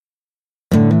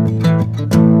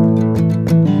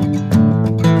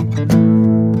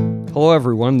Hello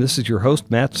everyone, this is your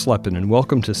host Matt Slepin, and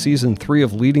welcome to Season 3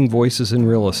 of Leading Voices in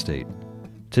Real Estate.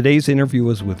 Today's interview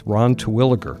is with Ron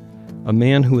Terwilliger, a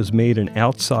man who has made an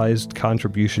outsized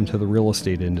contribution to the real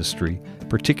estate industry,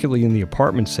 particularly in the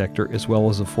apartment sector as well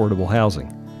as affordable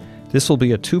housing. This will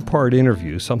be a two-part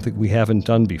interview, something we haven't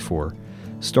done before,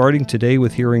 starting today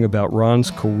with hearing about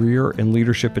Ron's career and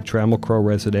leadership at Trammell Crow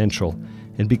Residential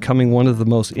and becoming one of the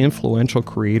most influential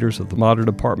creators of the modern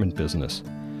apartment business.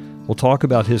 We'll talk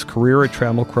about his career at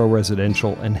Trammell Crow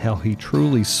Residential and how he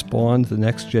truly spawned the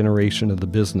next generation of the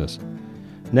business.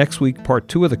 Next week, part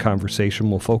 2 of the conversation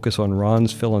will focus on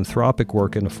Ron's philanthropic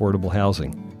work in affordable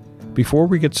housing. Before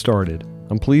we get started,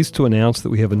 I'm pleased to announce that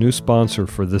we have a new sponsor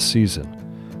for this season.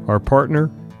 Our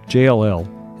partner,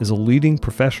 JLL, is a leading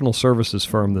professional services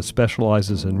firm that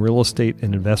specializes in real estate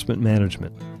and investment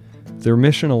management. Their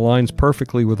mission aligns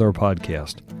perfectly with our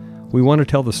podcast. We want to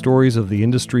tell the stories of the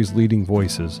industry's leading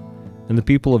voices, and the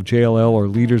people of JLL are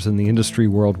leaders in the industry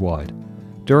worldwide.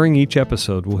 During each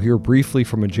episode, we'll hear briefly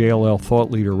from a JLL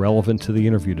thought leader relevant to the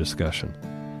interview discussion.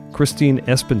 Christine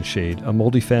Espenshade, a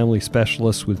multifamily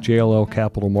specialist with JLL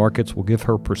Capital Markets, will give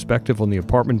her perspective on the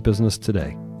apartment business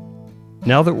today.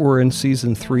 Now that we're in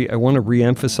Season 3, I want to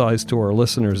re-emphasize to our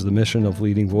listeners the mission of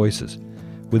Leading Voices.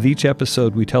 With each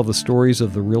episode, we tell the stories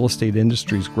of the real estate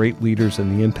industry's great leaders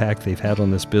and the impact they've had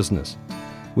on this business.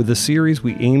 With the series,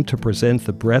 we aim to present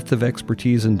the breadth of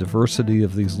expertise and diversity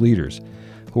of these leaders,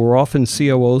 who are often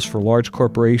COOs for large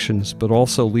corporations, but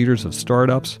also leaders of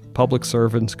startups, public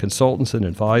servants, consultants and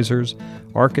advisors,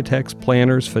 architects,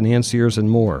 planners, financiers, and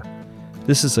more.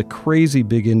 This is a crazy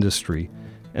big industry,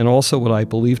 and also what I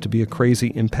believe to be a crazy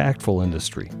impactful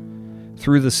industry.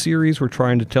 Through the series, we're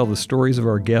trying to tell the stories of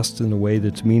our guests in a way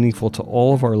that's meaningful to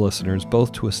all of our listeners,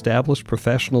 both to established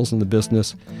professionals in the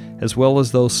business, as well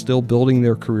as those still building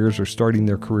their careers or starting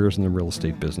their careers in the real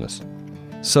estate business.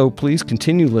 So please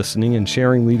continue listening and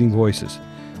sharing Leading Voices.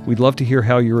 We'd love to hear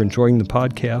how you're enjoying the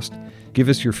podcast. Give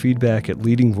us your feedback at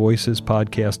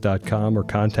leadingvoicespodcast.com or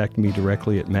contact me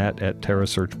directly at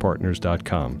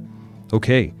matt@terrasearchpartners.com.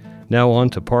 Okay, now on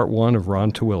to part 1 of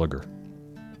Ron Terwilliger.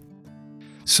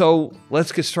 So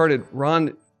let's get started.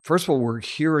 Ron, first of all, we're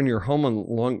here in your home on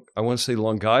Long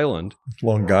Island.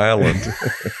 Long Island.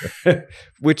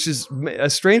 Which is a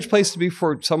strange place to be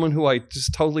for someone who I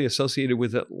just totally associated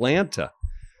with Atlanta.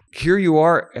 Here you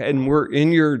are, and we're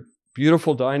in your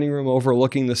beautiful dining room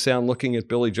overlooking the Sound, looking at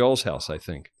Billy Joel's house, I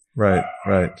think. Right.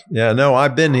 Yeah, no,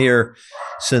 I've been here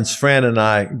since Fran and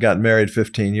I got married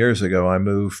 15 years ago. I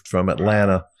moved from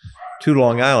Atlanta to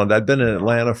Long Island. I'd been in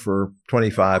Atlanta for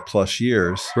 25 plus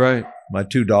years. Right. My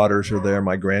 2 daughters are there.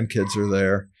 My grandkids are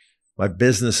there. My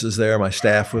business is there. My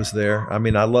staff was there. I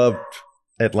mean, I loved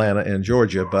Atlanta and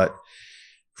Georgia, but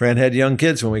Fran had young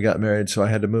kids when we got married, so I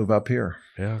had to move up here.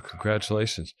 Yeah,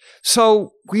 congratulations.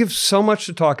 So we have so much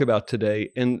to talk about today,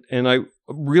 and I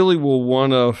really will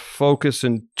want to focus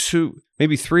in 2,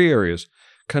 maybe 3 areas.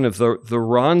 Kind of the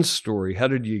Ron story. How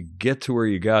did you get to where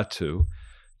you got to?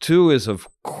 2 is, of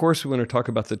course, we want to talk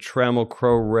about the Trammell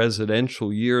Crow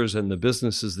Residential years and the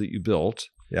businesses that you built.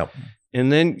 Yep.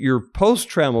 And then your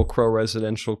post-Trammell Crow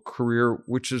Residential career,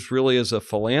 which is really as a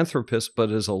philanthropist, but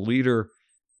as a leader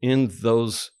in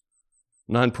those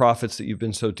nonprofits that you've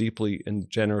been so deeply and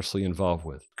generously involved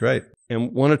with. Great.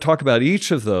 And want to talk about each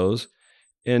of those.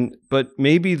 But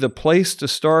maybe the place to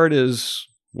start is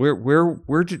where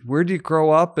did you grow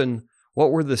up, and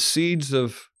what were the seeds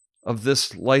of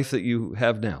this life that you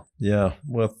have now? Yeah,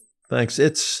 well, thanks.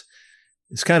 It's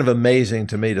kind of amazing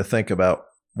to me to think about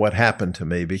what happened to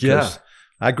me, because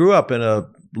I grew up in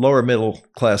a lower middle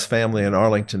class family in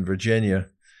Arlington, Virginia.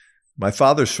 My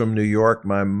father's from New York,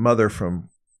 my mother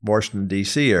from Washington,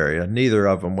 D.C. area. Neither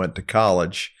of them went to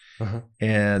college. Uh-huh.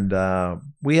 And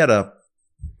we had a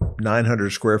 900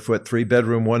 square foot,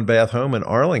 3-bedroom, 1-bath home in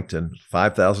Arlington,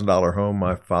 $5,000 home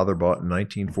my father bought in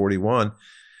 1941.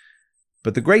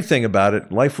 But the great thing about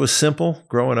it, life was simple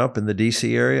growing up in the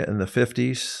D.C. area in the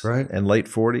 50s and late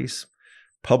 40s.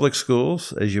 Public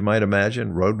schools, as you might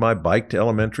imagine, rode my bike to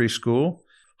elementary school.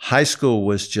 High school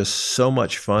was just so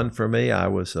much fun for me. I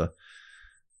was a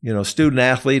student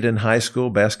athlete in high school,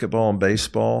 basketball and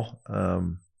baseball.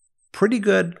 Pretty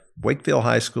good Wakefield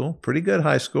High School, pretty good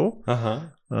high school. Uh-huh.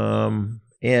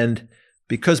 And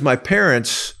because my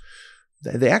parents,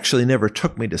 they actually never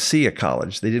took me to see a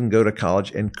college. They didn't go to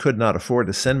college and could not afford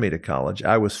to send me to college.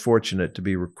 I was fortunate to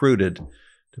be recruited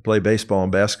to play baseball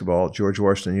and basketball at George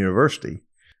Washington University.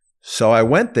 So I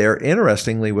went there,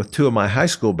 interestingly, with 2 of my high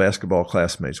school basketball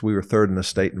classmates. We were 3rd in the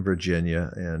state in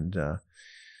Virginia. And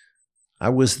I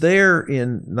was there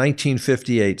in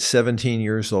 1958, 17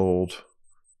 years old.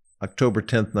 October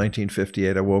 10th,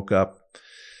 1958, I woke up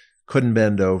couldn't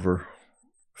bend over,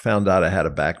 found out I had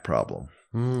a back problem.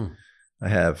 Mm. I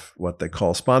have what they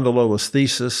call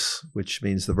spondylolisthesis, which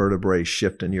means the vertebrae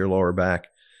shift in your lower back.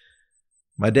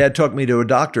 My dad took me to a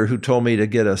doctor who told me to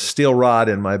get a steel rod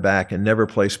in my back and never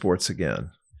play sports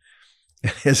again.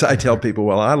 As I tell people,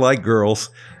 well, I like girls.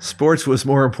 Sports was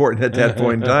more important at that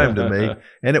point in time to me.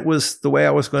 And it was the way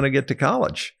I was going to get to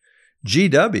college.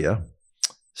 GW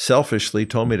selfishly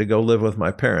told me to go live with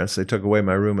my parents. They took away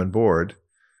my room and board,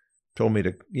 told me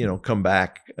to, come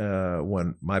back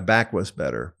when my back was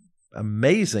better.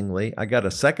 Amazingly, I got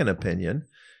a second opinion,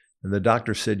 and the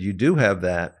doctor said, you do have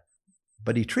that,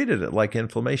 but he treated it like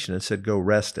inflammation and said, go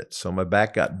rest it. So my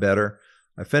back got better.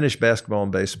 I finished basketball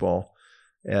and baseball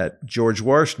at George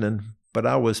Washington, but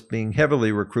I was being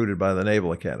heavily recruited by the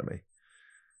Naval Academy.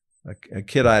 A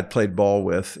kid I had played ball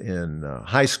with in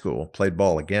high school, played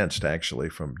ball against actually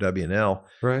from W&L,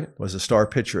 right, was a star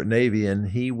pitcher at Navy, and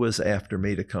he was after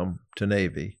me to come to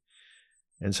Navy.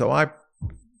 And so I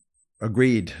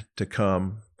agreed to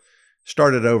come,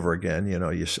 started over again.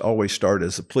 You always start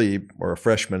as a plebe or a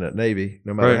freshman at Navy,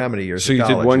 no matter how many years. So you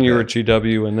did 1 year at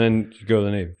GW and then you go to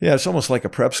the Navy. Yeah, it's almost like a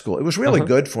prep school. It was really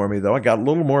good for me, though. I got a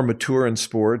little more mature in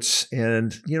sports,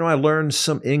 and I learned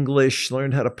some English,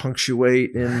 learned how to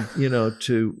punctuate, and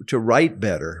to write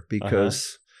better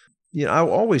because I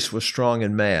always was strong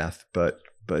in math, but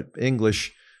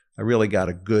English, I really got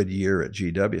a good year at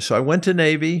GW. So I went to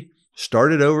Navy,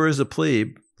 started over as a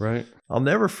plebe. Right. I'll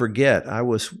never forget, I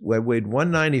weighed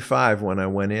 195 when I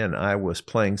went in. I was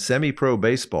playing semi-pro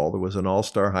baseball. There was an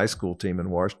all-star high school team in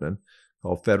Washington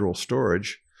called Federal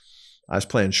Storage. I was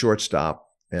playing shortstop,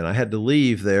 and I had to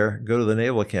leave there, go to the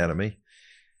Naval Academy.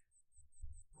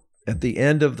 At the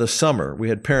end of the summer, we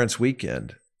had Parents'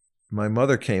 Weekend. My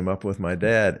mother came up with my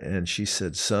dad, and she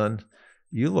said, son,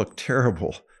 you look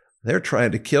terrible. They're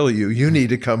trying to kill you. You need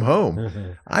to come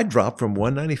home. I dropped from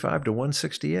 195 to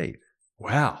 168.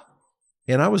 Wow.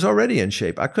 And I was already in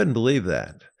shape. I couldn't believe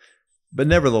that. But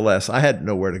nevertheless, I had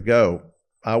nowhere to go.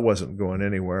 I wasn't going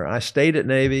anywhere. I stayed at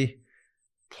Navy,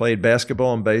 played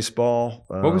basketball and baseball.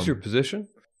 What was your position?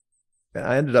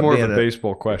 I ended up more being of a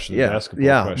baseball question than a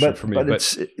basketball question for me.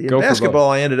 But in basketball,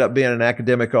 I ended up being an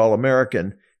academic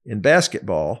All-American. In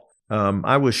basketball,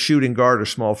 I was shooting guard or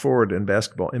small forward in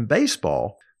basketball. In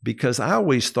baseball, because I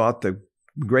always thought the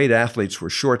great athletes were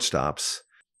shortstops,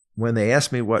 when they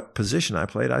asked me what position I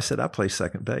played, I said, I play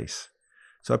second base.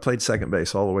 So I played second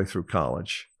base all the way through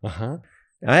college. I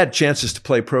had chances to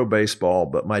play pro baseball,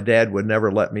 but my dad would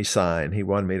never let me sign. He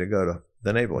wanted me to go to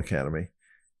the Naval Academy.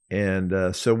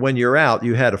 And so when you're out,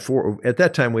 you had at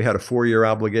that time, we had a 4-year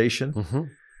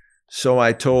obligation. So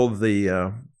I told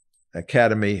the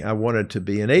academy I wanted to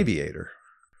be an aviator.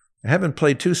 I haven't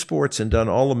played 2 sports and done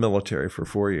all the military for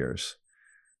 4 years.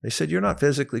 They said, you're not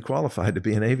physically qualified to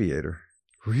be an aviator.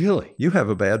 Really? You have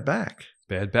a bad back.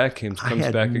 Bad back comes back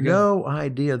again. I had no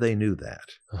idea they knew that.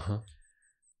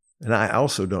 And I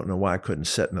also don't know why I couldn't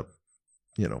sit in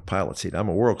a pilot seat. I'm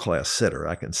a world-class sitter.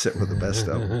 I can sit with the best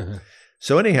of them.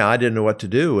 So anyhow, I didn't know what to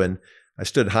do. And I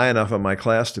stood high enough in my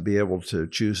class to be able to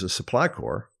choose a supply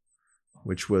corps,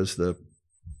 which was the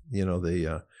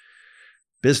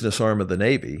business arm of the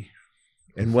Navy.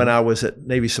 And when I was at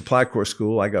Navy Supply Corps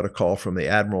School, I got a call from the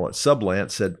admiral at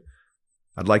Sublant, said,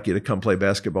 I'd like you to come play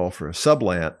basketball for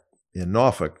Sublant in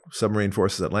Norfolk, Submarine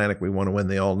Forces Atlantic. We want to win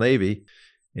the All-Navy.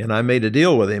 And I made a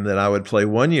deal with him that I would play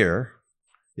 1 year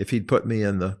if he'd put me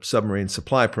in the submarine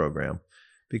supply program,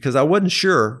 because I wasn't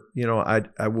sure,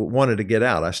 I wanted to get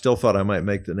out. I still thought I might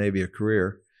make the Navy a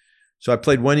career. So I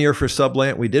played 1 year for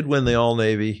Sublant. We did win the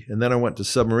All-Navy. And then I went to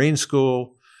submarine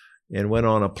school and went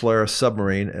on a Polaris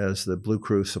submarine as the Blue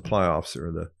Crew supply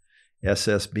officer, the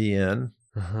SSBN,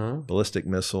 ballistic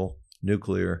missile,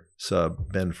 nuclear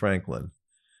sub, Ben Franklin.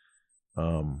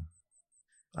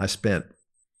 I spent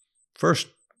first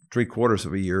 3/4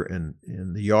 of a year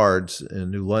in the yards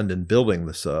in New London building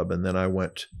the sub, and then I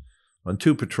went on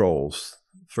 2 patrols.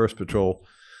 First patrol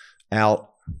out,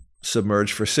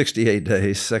 submerged for 68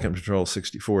 days. Second patrol,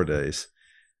 64 days.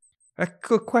 A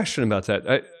good question about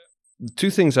that.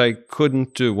 2 things I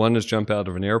couldn't do. One is jump out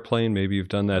of an airplane. Maybe you've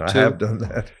done that too. I have done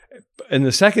that. And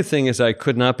the second thing is I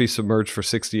could not be submerged for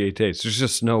 68 days. There's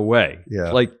just no way.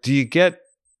 Yeah. Like, do you get,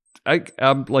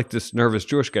 I'm like this nervous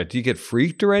Jewish guy. Do you get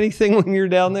freaked or anything when you're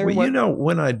down there? Well,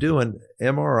 when I do an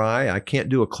MRI, I can't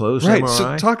do a closed MRI. Right,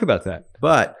 so talk about that.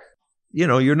 But,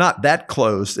 you're not that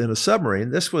closed in a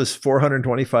submarine. This was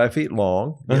 425 feet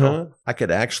long. I could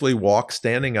actually walk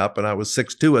standing up, and I was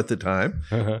 6'2" at the time.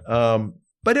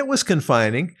 But it was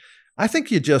confining. I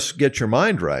think you just get your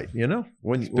mind right,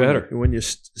 when you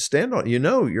stand on,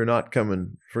 you're not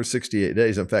coming for 68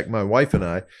 days. In fact, my wife and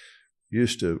I,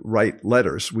 used to write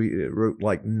letters. We wrote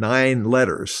like 9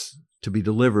 letters to be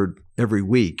delivered every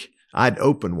week. I'd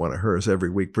open one of hers every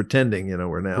week, pretending,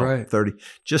 we're now 30,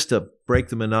 just to break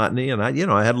the monotony. And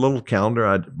I had a little calendar.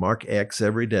 I'd mark X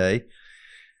every day.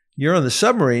 You're on the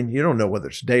submarine. You don't know whether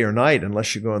it's day or night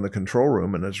unless you go in the control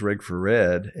room and it's rigged for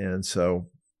red. And so,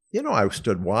 I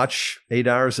stood watch 8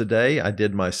 hours a day. I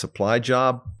did my supply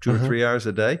job 2 or 3 hours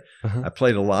a day. I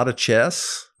played a lot of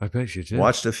chess. I bet you did.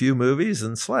 Watched a few movies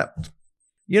and slept.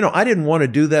 I didn't want to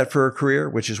do that for a career,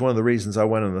 which is one of the reasons I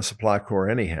went in the Supply Corps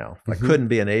anyhow. I couldn't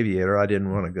be an aviator. I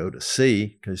didn't want to go to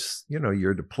sea because,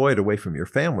 you're deployed away from your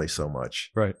family so much.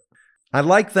 Right. I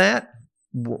like that.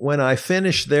 When I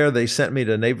finished there, they sent me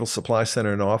to Naval Supply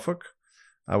Center in Norfolk.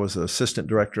 I was assistant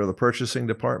director of the purchasing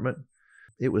department.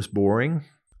 It was boring.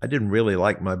 I didn't really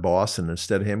like my boss, and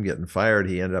instead of him getting fired,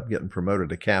 he ended up getting promoted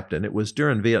to captain. It was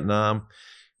during Vietnam.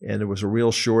 And there was a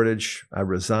real shortage. I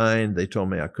resigned. They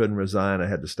told me I couldn't resign. I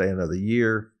had to stay another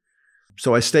year.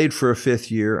 So I stayed for a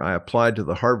 5th year. I applied to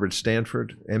the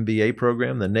Harvard-Stanford MBA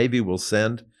program. The Navy will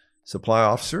send supply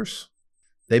officers.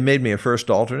 They made me a first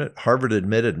alternate. Harvard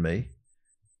admitted me.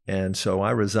 And so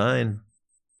I resigned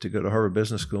to go to Harvard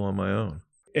Business School on my own.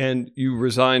 And you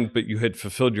resigned, but you had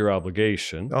fulfilled your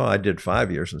obligation. Oh, I did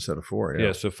 5 years instead of 4.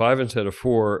 Yeah, so 5 instead of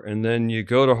 4. And then you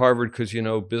go to Harvard because,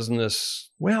 business.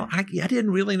 Well, I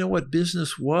didn't really know what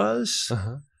business was,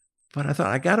 but I thought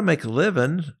I got to make a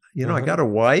living. I got a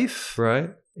wife.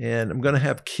 Right. And I'm going to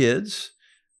have kids.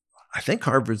 I think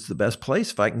Harvard's the best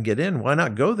place if I can get in. Why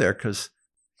not go there? Because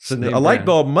a light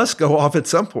bulb must go off at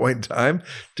some point in time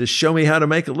to show me how to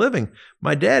make a living.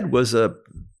 My dad was a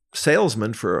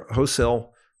salesman for wholesale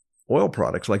oil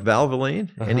products like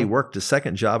Valvoline, and he worked a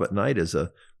second job at night as a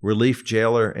relief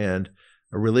jailer and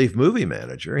a relief movie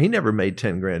manager. He never made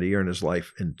 10 grand a year in his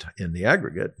life in the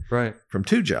aggregate, right? From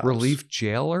 2 jobs. Relief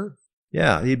jailer?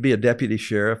 Yeah, he'd be a deputy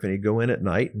sheriff, and he'd go in at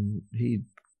night, and he'd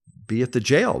be at the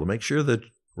jail to make sure that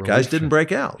guys didn't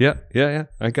break out. Yeah.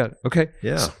 I got it. Okay.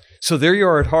 Yeah. So there you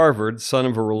are at Harvard, son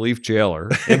of a relief jailer,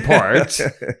 in part.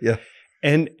 Yeah.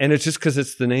 And it's just because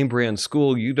it's the name brand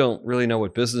school, you don't really know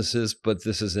what business is, but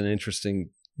this is an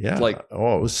interesting, it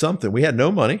was something. We had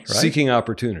no money, right? Seeking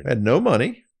opportunity. We had no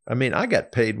money. I mean, I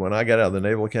got paid when I got out of the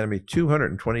Naval Academy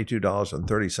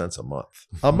 $222.30 a month.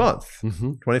 A month.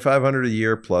 $2,500 a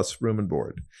year plus room and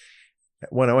board.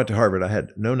 When I went to Harvard, I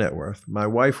had no net worth. My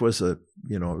wife was a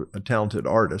talented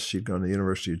artist. She'd gone to the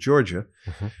University of Georgia.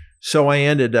 So I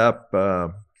ended up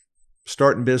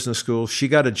starting business school. She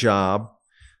got a job.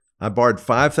 I borrowed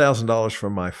 $5,000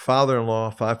 from my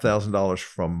father-in-law, $5,000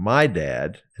 from my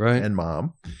dad and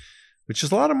mom, which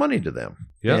is a lot of money to them.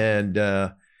 Yeah.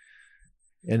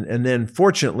 And then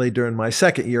fortunately, during my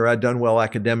second year, I'd done well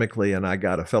academically, and I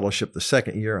got a fellowship the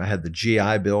second year. I had the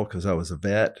GI Bill because I was a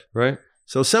vet. Right.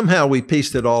 So somehow we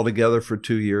pieced it all together for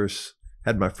 2 years.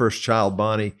 Had my first child,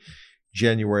 Bonnie,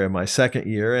 January of my second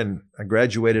year, and I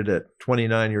graduated at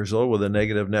 29 years old with a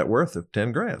negative net worth of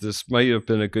 10 grand. This might have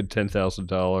been a good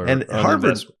 $10,000. And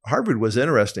Harvard was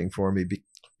interesting for me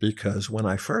because when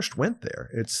I first went there,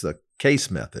 it's the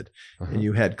case method, and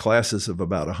you had classes of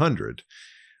about 100.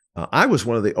 I was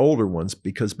one of the older ones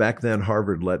because back then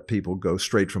Harvard let people go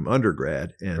straight from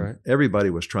undergrad, and everybody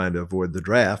was trying to avoid the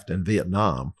draft in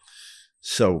Vietnam.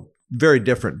 So very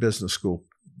different business school,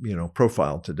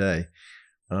 profile today.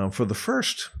 For the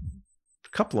first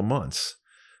couple of months,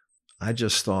 I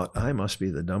just thought I must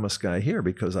be the dumbest guy here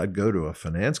because I'd go to a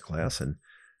finance class and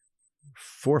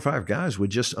 4 or 5 guys would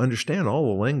just understand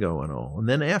all the lingo and all. And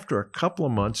then after a couple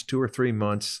of months, 2 or 3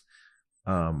 months,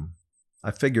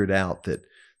 I figured out that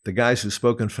the guys who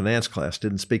spoke in finance class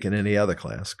didn't speak in any other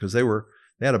class because they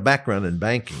had a background in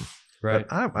banking. Right.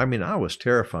 But I was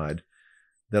terrified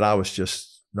that I was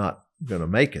just not going to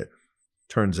make it.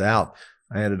 Turns out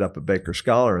I ended up a Baker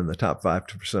Scholar in the top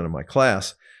 5% of my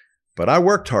class, but I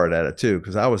worked hard at it too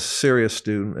because I was a serious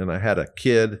student and I had a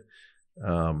kid.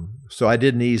 So I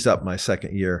didn't ease up my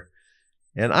second year.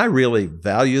 And I really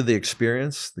value the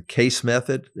experience, the case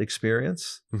method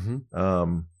experience.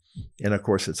 And of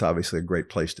course, it's obviously a great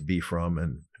place to be from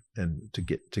and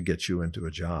to get you into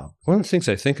a job. One of the things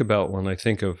I think about when I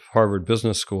think of Harvard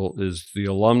Business School is the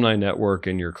alumni network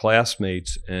and your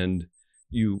classmates, and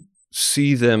you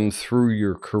see them through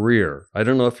your career. I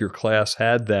don't know if your class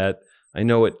had that. I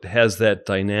know it has that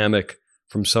dynamic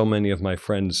from so many of my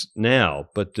friends now,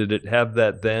 but did it have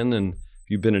that then? And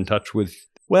you've been in touch with?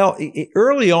 Well,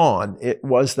 early on, it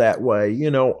was that way.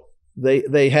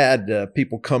 They had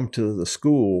people come to the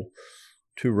school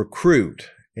to recruit,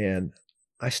 and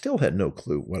I still had no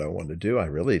clue what I wanted to do. I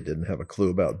really didn't have a clue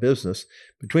about business.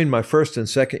 Between my first and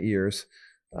second years,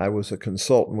 I was a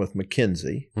consultant with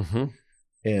McKinsey.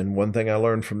 And one thing I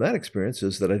learned from that experience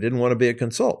is that I didn't want to be a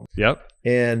consultant. Yep.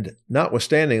 And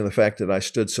notwithstanding the fact that I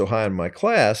stood so high in my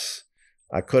class,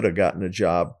 I could have gotten a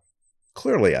job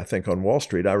clearly, I think, on Wall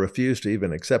Street. I refused to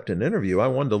even accept an interview. I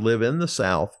wanted to live in the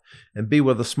South and be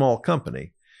with a small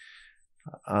company.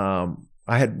 I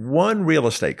had one real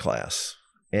estate class,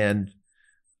 and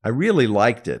I really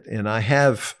liked it. And I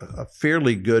have a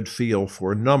fairly good feel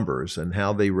for numbers and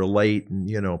how they relate and,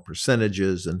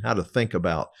 percentages and how to think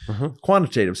about the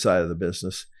quantitative side of the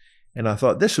business. And I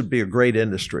thought this would be a great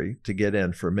industry to get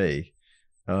in for me.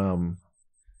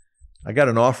 I got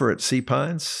an offer at Sea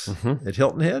Pines at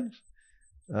Hilton Head,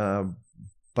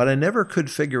 but I never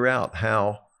could figure out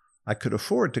how I could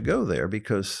afford to go there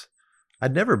because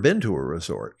I'd never been to a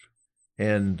resort.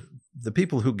 And the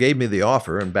people who gave me the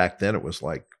offer, and back then it was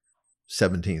like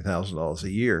 $17,000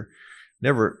 a year,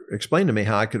 never explained to me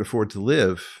how I could afford to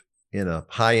live in a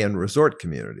high-end resort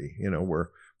community,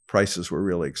 where prices were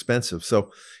really expensive.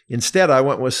 So instead, I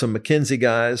went with some McKinsey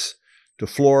guys to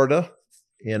Florida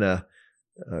in a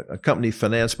company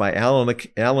financed by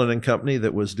Allen and Company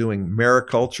that was doing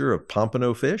mariculture of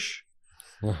pompano fish.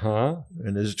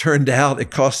 And as it turned out,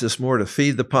 it cost us more to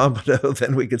feed the pompano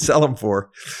than we could sell them for.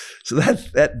 So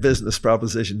that business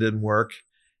proposition didn't work.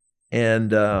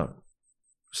 And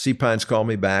Sea Pines called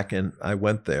me back, and I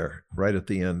went there right at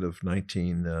the end of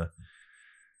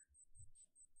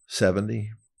 1970.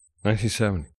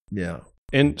 1970. Yeah.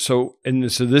 And so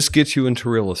this gets you into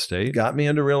real estate. Got me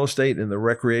into real estate in the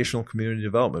recreational community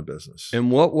development business.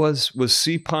 And what was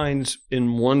Sea Pines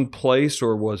in one place,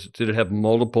 or did it have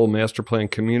multiple master plan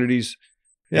communities?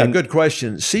 Yeah, good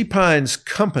question. Sea Pines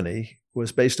Company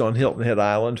was based on Hilton Head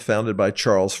Island, founded by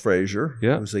Charles Fraser, who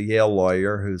was a Yale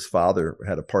lawyer whose father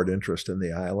had a part interest in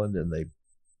the island, and they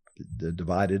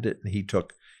divided it. And he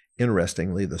took,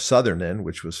 interestingly, the southern end,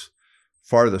 which was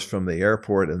farthest from the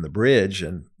airport and the bridge,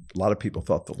 and a lot of people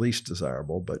thought the least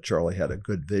desirable, but Charlie had a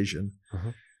good vision.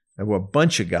 And we're a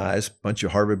bunch of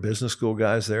Harvard Business School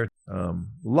guys there, a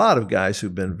lot of guys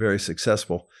who've been very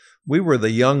successful. We were the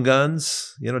young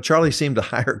guns. Charlie seemed to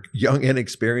hire young,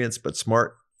 inexperienced, but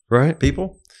smart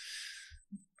people.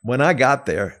 When I got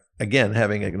there, again,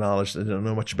 having acknowledged I didn't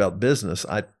know much about business,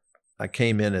 I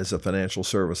came in as a financial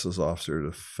services officer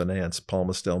to finance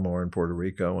Palmas del Mar in Puerto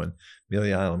Rico and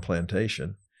Amelia Island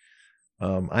Plantation.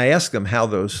 I asked them how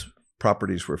those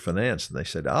properties were financed, and they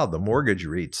said, the mortgage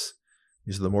REITs.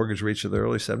 These are the mortgage REITs of the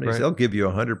early 70s. Right. They'll give you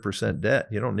 100% debt.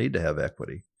 You don't need to have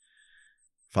equity.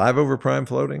 5 over prime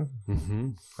floating,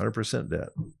 100% debt.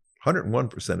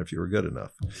 101% if you were good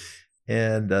enough.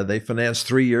 And they financed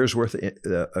 3 years worth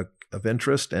of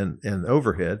interest and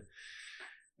overhead.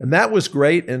 And that was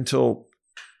great until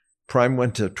prime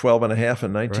went to 12.5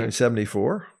 in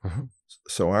 1974.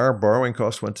 So our borrowing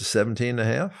cost went to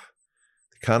 17.5.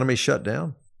 Economy shut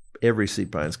down. Every Sea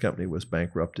Pines company was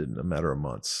bankrupted in a matter of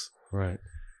months. Right.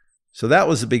 So that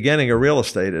was the beginning of real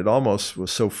estate. It almost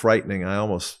was so frightening. I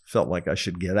almost felt like I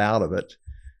should get out of it.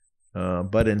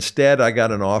 But instead, I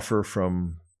got an offer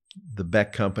from the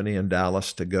Beck Company in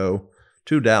Dallas to go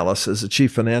to Dallas as the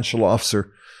chief financial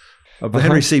officer of the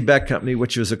Henry C. Beck Company,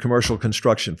 which was a commercial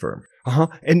construction firm.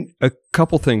 And a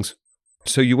couple things.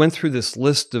 So you went through this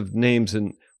list of names,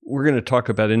 and we're going to talk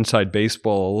about inside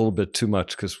baseball a little bit too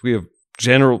much because we have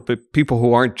people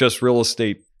who aren't just real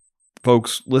estate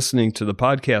folks listening to the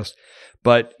podcast.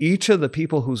 But each of the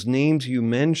people whose names you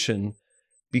mention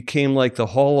became like the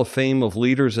Hall of Fame of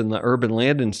leaders in the Urban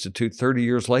Land Institute 30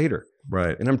 years later.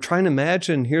 Right. And I'm trying to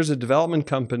imagine, here's a development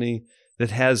company that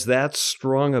has that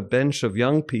strong a bench of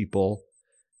young people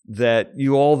that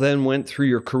you all then went through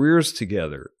your careers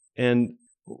together, and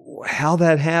how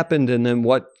that happened, and then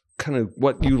what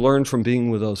you learned from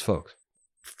being with those folks.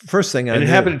 First thing it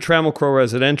happened at Trammell Crow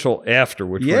Residential after,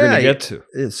 which we're going to get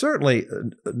to. Certainly,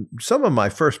 some of my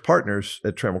first partners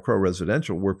at Trammell Crow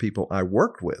Residential were people I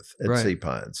worked with at Sea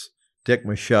Pines. Dick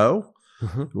Michaud,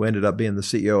 who ended up being the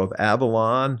CEO of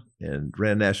Avalon and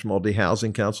ran National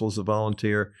Multi-Housing Council as a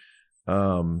volunteer.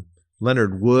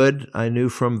 Leonard Wood, I knew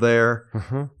from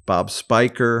there. Bob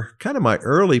Spiker. Kind of my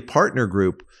early partner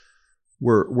group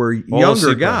were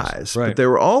younger guys, but they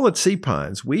were all at Sea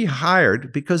Pines. We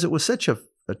hired because it was such a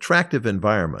attractive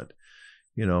environment,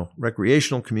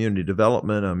 recreational community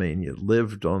development. I mean, you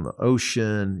lived on the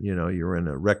ocean, you were in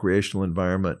a recreational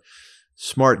environment,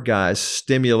 smart guys,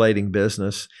 stimulating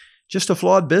business, just a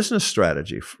flawed business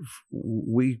strategy.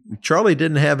 Charlie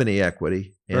didn't have any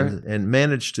equity and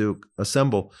managed to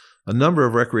assemble a number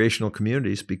of recreational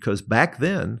communities because back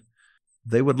then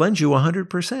they would lend you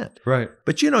 100%. Right.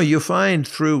 But, you find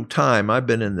through time, I've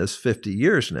been in this 50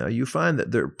 years now, you find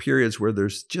that there are periods where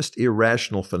there's just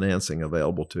irrational financing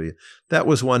available to you. That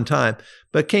was one time,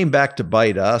 but came back to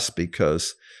bite us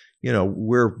because,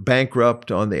 we're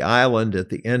bankrupt on the island at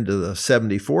the end of the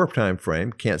 74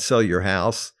 timeframe, can't sell your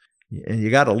house, and you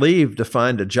got to leave to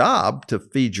find a job to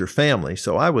feed your family.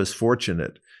 So I was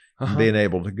fortunate being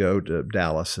able to go to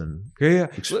Dallas and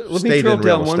Let me drill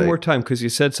down one more time, because you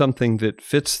said something that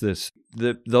fits this.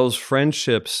 Those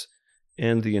friendships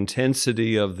and the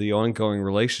intensity of the ongoing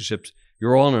relationships,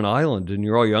 you're all on an island and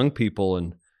you're all young people,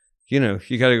 and you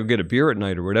got to go get a beer at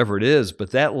night or whatever it is, but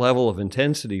that level of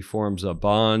intensity forms a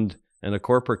bond and a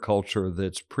corporate culture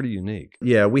that's pretty unique.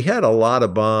 Yeah, we had a lot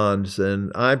of bonds,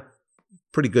 and I'm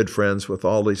pretty good friends with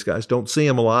all these guys. Don't see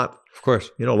them a lot. Of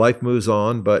course. Life moves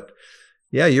on, but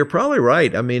yeah, you're probably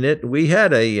right. I mean, we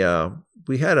had a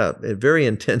very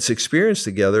intense experience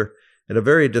together at a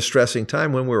very distressing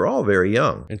time when we were all very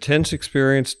young. Intense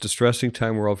experience, distressing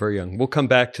time. We're all very young. We'll come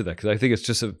back to that because I think it's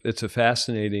just it's a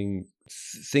fascinating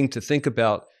thing to think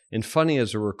about. And funny,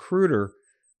 as a recruiter,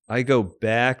 I go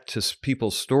back to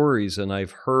people's stories, and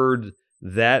I've heard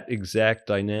that exact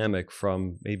dynamic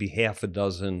from maybe half a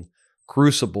dozen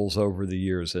crucibles over the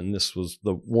years, and this was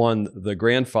the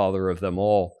grandfather of them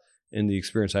all in the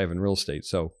experience I have in real estate.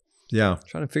 So yeah,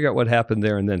 trying to figure out what happened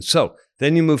there. And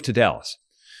then you moved to Dallas.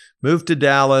 Moved to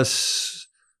Dallas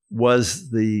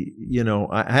was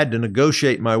I had to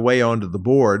negotiate my way onto the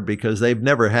board because they've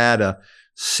never had a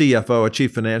CFO, a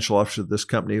chief financial officer of this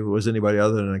company, who was anybody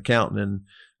other than an accountant. And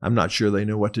I'm not sure they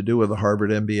knew what to do with a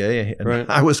Harvard MBA. And right.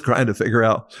 I was trying to figure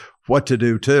out what to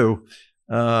do too.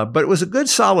 But it was a good,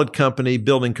 solid company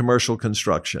building commercial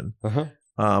construction. Uh-huh.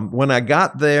 When I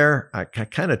got there, I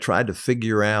kind of tried to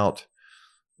figure out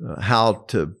how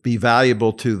to be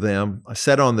valuable to them. I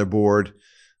sat on their board.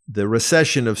 The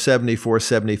recession of 74,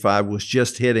 75 was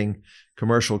just hitting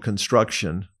commercial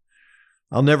construction.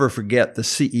 I'll never forget the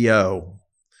CEO,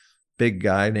 big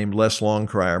guy named Les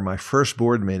Longcrier, my first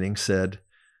board meeting, said,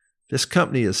 "This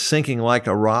company is sinking like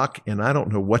a rock, and I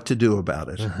don't know what to do about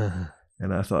it."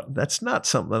 And I thought, that's not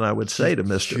something I would say to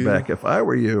Mr. Beck if I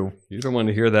were you. You don't want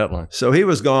to hear that line. So he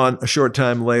was gone. A short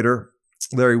time later,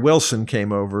 Larry Wilson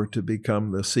came over to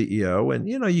become the CEO. And,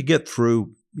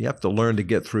 you have to learn to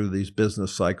get through these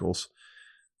business cycles.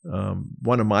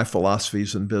 One of my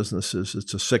philosophies in business is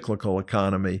it's a cyclical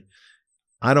economy.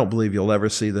 I don't believe you'll ever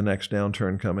see the next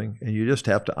downturn coming. And you just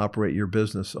have to operate your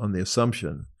business on the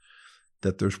assumption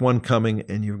that there's one coming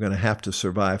and you're going to have to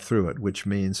survive through it, which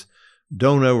means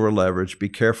don't over leverage, be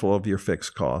careful of your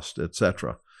fixed cost,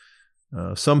 etc.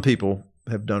 Some people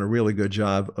have done a really good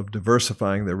job of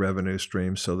diversifying their revenue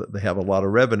streams so that they have a lot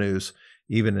of revenues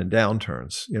even in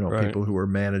downturns, right. People who are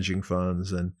managing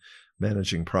funds and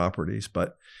managing properties.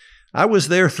 But I was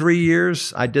there 3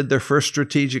 years. I did their first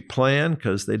strategic plan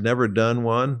because they'd never done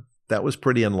one. That was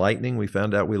pretty enlightening. We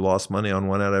found out we lost money on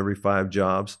 1 out of every 5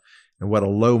 jobs, and what a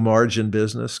low margin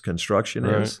business construction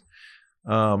right. is.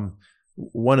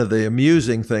 One of the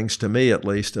amusing things to me, at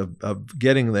least, of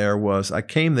getting there was I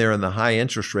came there in the high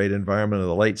interest rate environment of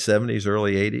the late 70s,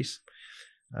 early 80s.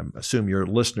 I assume your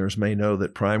listeners may know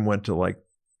that prime went to like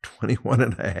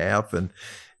 21.5 and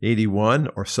 81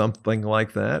 or something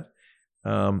like that.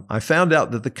 I found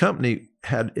out that the company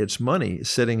had its money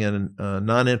sitting in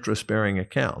non-interest bearing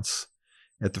accounts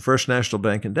at the First National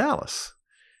Bank in Dallas.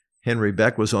 Henry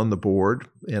Beck was on the board,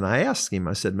 and I asked him,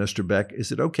 I said, "Mr. Beck,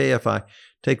 is it okay if I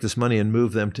take this money and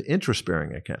move them to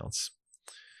interest-bearing accounts?"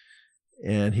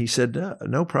 And he said,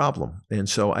 "No problem." And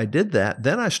so I did that.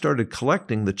 Then I started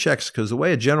collecting the checks, because the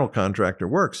way a general contractor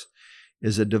works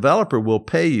is a developer will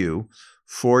pay you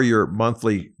for your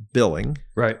monthly billing.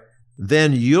 Right.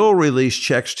 Then you'll release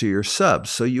checks to your subs.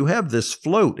 So you have this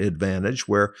float advantage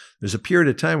where there's a period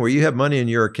of time where you have money in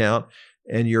your account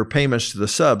and your payments to the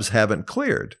subs haven't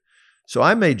cleared. So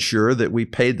I made sure that we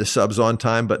paid the subs on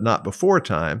time, but not before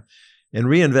time, and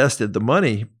reinvested the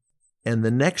money. And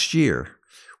the next year,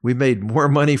 we made more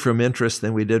money from interest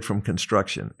than we did from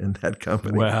construction in that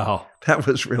company. Wow. That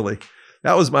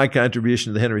was my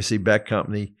contribution to the Henry C. Beck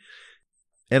Company.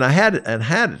 And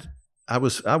I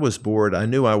was bored. I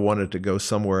knew I wanted to go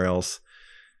somewhere else.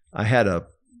 I had a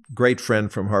great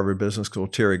friend from Harvard Business School,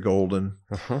 Terry Golden.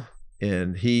 Uh-huh.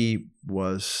 And he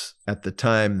was, at the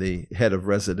time, the head of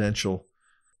residential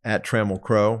at Trammell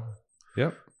Crow.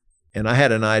 Yep. And I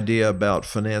had an idea about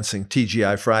financing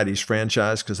TGI Fridays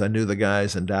franchise because I knew the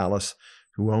guys in Dallas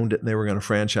who owned it and they were going to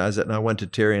franchise it. And I went to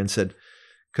Terry and said,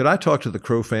 "Could I talk to the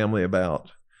Crow family about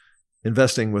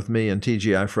investing with me in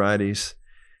TGI Fridays?"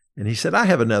 And he said, "I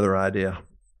have another idea.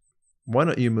 Why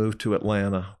don't you move to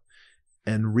Atlanta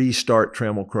and restart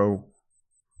Trammell Crow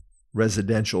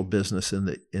residential business in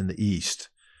the East,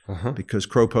 because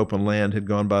Crow Pope and Land had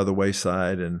gone by the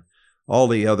wayside and all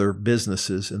the other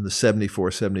businesses in the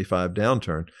 74, 75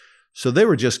 downturn. So they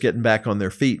were just getting back on their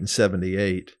feet in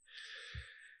 78.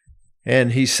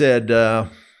 And he said,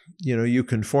 you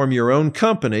can form your own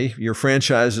company. Your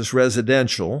franchise is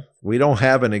residential. We don't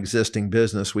have an existing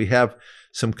business. We have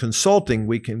some consulting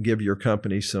we can give your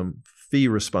company some fee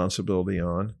responsibility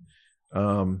on.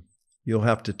 You'll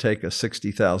have to take a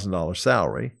 $60,000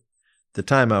 salary. At the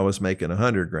time I was making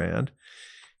 $100,000.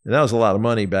 And that was a lot of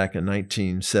money back in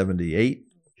 1978.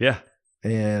 Yeah.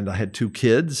 And I had 2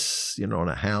 kids, and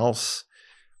a house.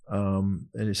 And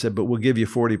he said, but we'll give you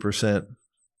 40%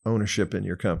 ownership in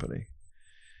your company.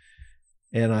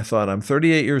 And I thought, I'm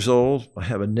 38 years old. I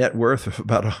have a net worth of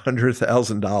about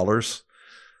 $100,000.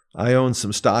 I own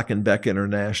some stock in Beck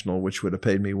International, which would have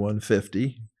paid me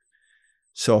 $150,000.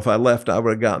 So if I left, I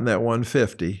would have gotten that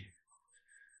 $150,000.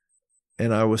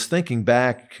 And I was thinking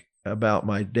back about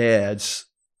my dad's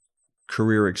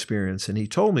career experience. And he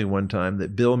told me one time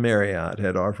that Bill Marriott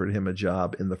had offered him a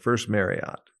job in the first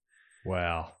Marriott.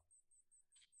 Wow.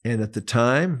 And at the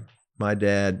time, my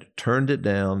dad turned it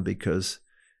down because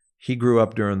he grew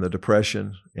up during the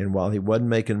Depression. And while he wasn't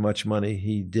making much money,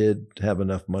 he did have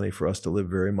enough money for us to live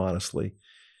very modestly.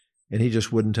 And he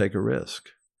just wouldn't take a risk.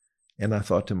 And I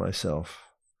thought to myself,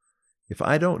 if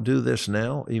I don't do this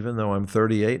now, even though I'm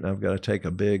 38 and I've got to take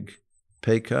a big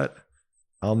pay cut,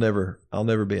 I'll never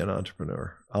be an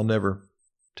entrepreneur. I'll never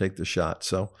take the shot.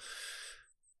 So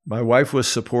my wife was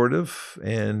supportive,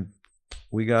 and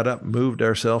we got up, moved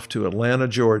ourselves to Atlanta,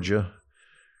 Georgia.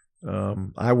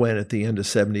 I went at the end of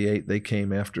 78. They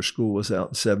came after school was out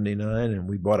in 79, and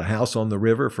we bought a house on the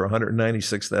river for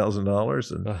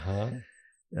 $196,000.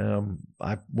 And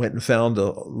I went and found a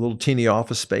little teeny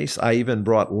office space. I even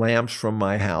brought lamps from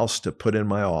my house to put in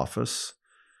my office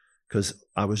because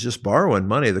I was just borrowing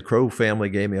money. The Crow family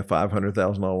gave me a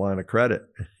 $500,000 line of credit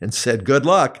and said, good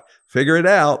luck, figure it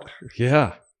out.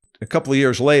 Yeah. A couple of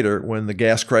years later, when the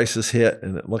gas crisis hit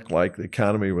and it looked like the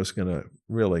economy was going to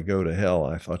really go to hell,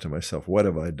 I thought to myself, what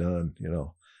have I done?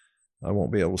 I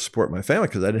won't be able to support my family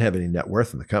because I didn't have any net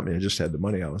worth in the company. I just had the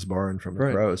money I was borrowing from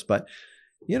the Crows. But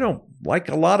like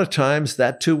a lot of times,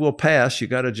 that too will pass. You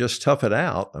got to just tough it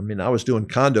out. I mean, I was doing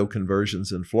condo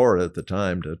conversions in Florida at the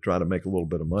time to try to make a little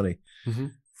bit of money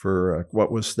for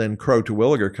what was then Crow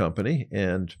Terwilliger Company.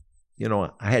 And,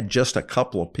 I had just a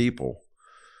couple of people.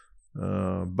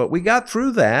 But we got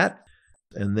through that.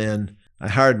 And then I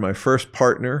hired my first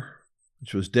partner,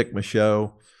 which was Dick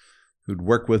Michaud, who'd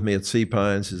worked with me at Sea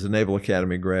Pines. He's a Naval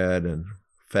Academy grad and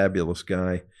fabulous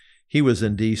guy. He was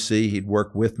in D.C. He'd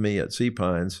worked with me at Sea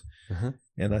Pines.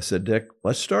 And I said, Dick,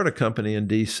 let's start a company in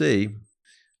D.C.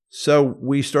 So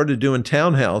we started doing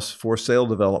townhouse for sale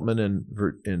development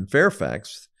in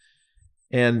Fairfax.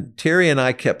 And Terry and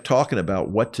I kept talking about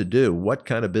what to do, what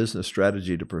kind of business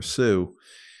strategy to pursue.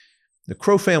 The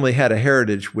Crow family had a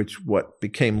heritage, what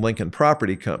became Lincoln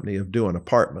Property Company, of doing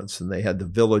apartments. And they had the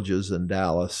Villages in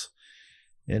Dallas.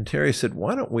 And Terry said,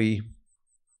 why don't we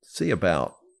see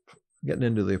about getting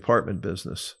into the apartment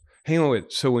business? Hang on,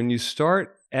 wait. So when you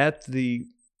start at the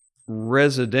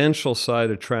residential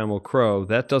side of Trammell Crow,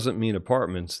 that doesn't mean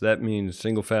apartments. That means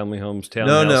single-family homes,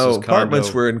 townhouses, No,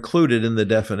 apartments were included in the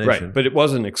definition. Right, but it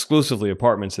wasn't exclusively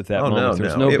apartments at that moment. There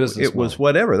was no business It was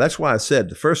whatever. That's why I said,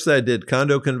 the first I did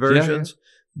condo conversions,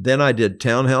 then I did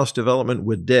townhouse development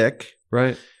with Dick.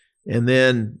 Right. And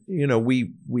then,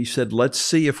 we said, let's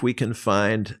see if we can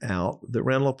find out the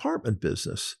rental apartment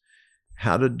business,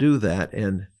 how to do that.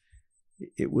 And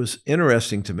it was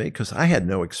interesting to me because I had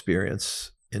no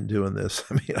experience in doing this.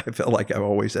 I mean, I felt like I've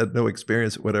always had no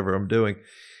experience at whatever I'm doing.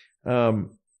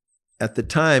 At the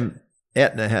time,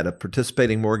 Aetna had a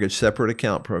participating mortgage separate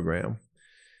account program,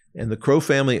 and the Crow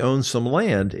family owned some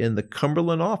land in the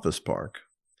Cumberland Office Park.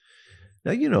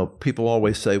 Now, people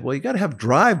always say, well, you got to have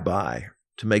drive-by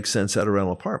to make sense out of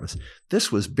rental apartments.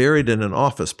 This was buried in an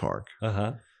office park.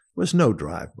 There was no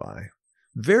drive-by.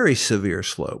 Very severe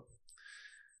slope.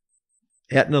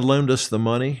 Aetna loaned us the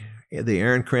money. The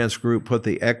Aaron Krantz Group put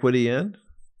the equity in,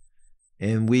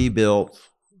 and we built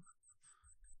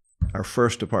our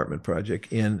first apartment project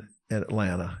in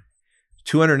Atlanta.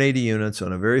 280 units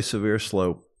on a very severe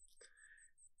slope.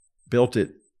 Built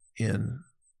it in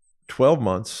 12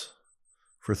 months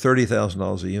for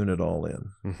 $30,000 a unit all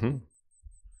in.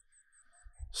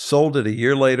 Sold it a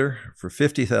year later for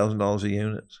 $50,000 a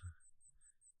unit.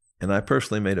 And I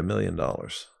personally made $1 million.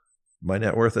 My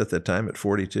net worth at the time at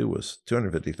 42 was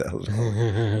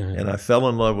 $250,000. And I fell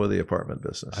in love with the apartment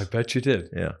business. I bet you did.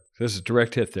 Yeah. There's a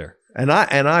direct hit there. And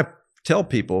I tell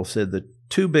people, said the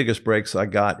two biggest breaks I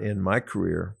got in my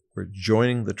career were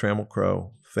joining the Trammell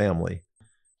Crow family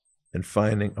and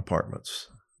finding apartments.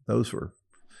 Those were,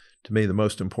 to me, the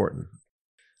most important.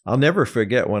 I'll never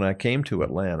forget when I came to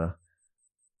Atlanta,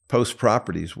 Post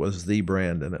Properties was the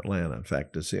brand in Atlanta. In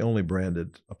fact, it's the only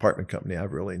branded apartment company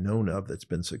I've really known of that's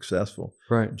been successful.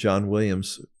 Right. John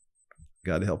Williams,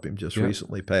 God help him, just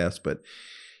recently passed, but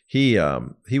he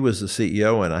was the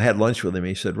CEO, and I had lunch with him.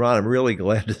 He said, "Ron, I'm really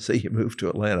glad to see you move to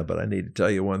Atlanta, but I need to tell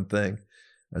you one thing."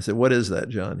 I said, "What is that,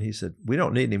 John?" He said, "We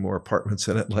don't need any more apartments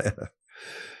in Atlanta."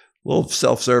 A little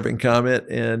self-serving comment.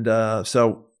 And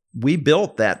so we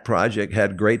built that project,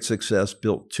 had great success,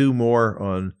 built two more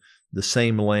on the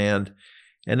same land.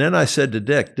 And then I said to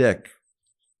Dick,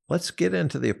 let's get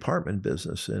into the apartment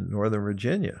business in Northern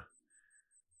Virginia.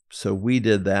 So we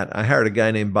did that. I hired a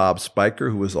guy named Bob Spiker,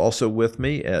 who was also with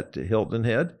me at Hilton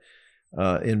Head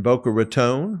in Boca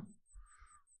Raton.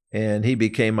 And he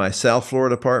became my South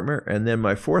Florida partner. And then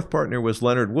my fourth partner was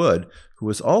Leonard Wood, who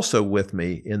was also with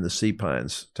me in the Sea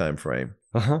Pines timeframe.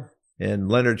 And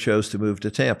Leonard chose to move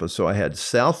to Tampa. So I had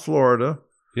South Florida,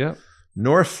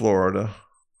 North Florida,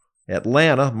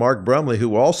 Atlanta. Mark Brumley,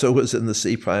 who also was in the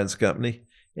Sea Pines company,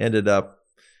 ended up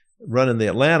running the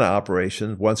Atlanta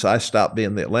operation once I stopped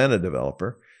being the Atlanta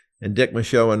developer, and Dick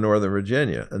Michaud in Northern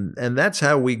Virginia. And that's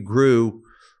how we grew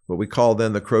what we called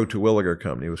then the Crow Terwilliger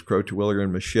Company. It was Crow Terwilliger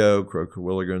and Michaud, Crow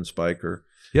Terwilliger and Spiker.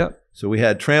 So we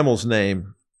had Trammell's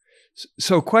name.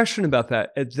 So question about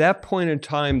that. At that point in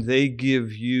time, they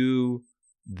give you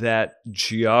that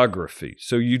geography.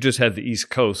 So you just had the East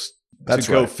Coast to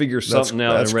go figure something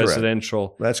out in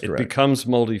residential. That's correct. It becomes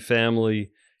multifamily.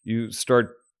 You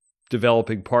start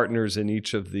developing partners in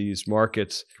each of these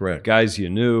markets. Correct. Guys you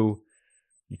knew,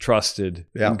 you trusted,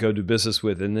 and go do business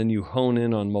with, and then you hone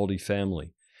in on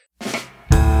multifamily.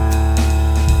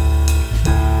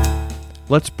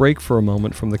 Let's break for a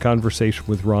moment from the conversation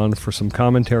with Ron for some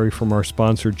commentary from our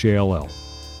sponsor, JLL.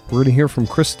 We're going to hear from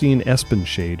Christine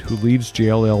Espenshade, who leads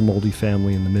JLL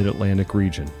Multifamily in the Mid-Atlantic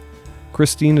region.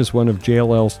 Christine is one of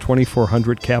JLL's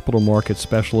 2,400 capital market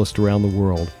specialists around the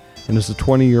world and is a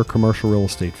 20-year commercial real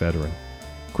estate veteran.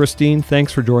 Christine,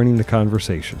 thanks for joining the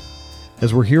conversation.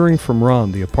 As we're hearing from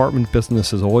Ron, the apartment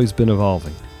business has always been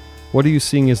evolving. What are you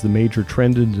seeing as the major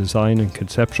trend in design and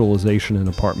conceptualization in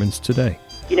apartments today?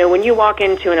 You know, when you walk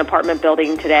into an apartment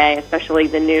building today, especially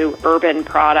the new urban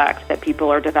products that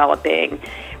people are developing,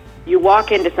 you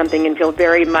walk into something and feel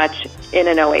very much in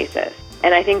an oasis.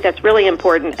 And I think that's really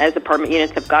important as apartment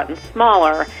units have gotten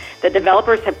smaller. The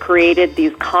developers have created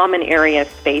these common area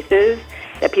spaces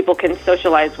that people can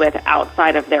socialize with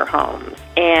outside of their homes.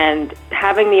 And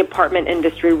having the apartment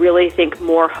industry really think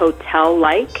more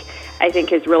hotel-like, I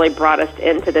think has really brought us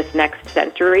into this next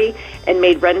century and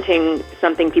made renting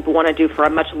something people want to do for a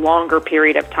much longer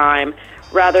period of time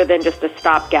rather than just a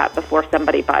stopgap before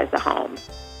somebody buys a home.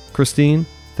 Christine,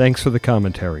 thanks for the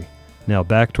commentary. Now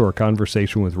back to our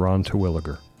conversation with Ron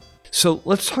Terwilliger. So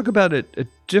let's talk about a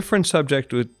different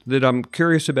subject that I'm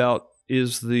curious about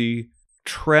is the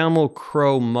Trammell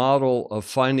Crow model of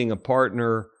finding a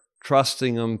partner,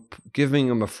 trusting them, giving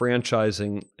them a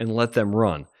franchising, and let them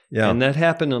run. And that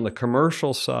happened on the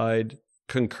commercial side,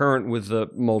 concurrent with the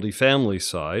multifamily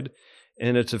side.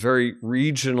 And it's a very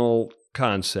regional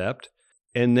concept.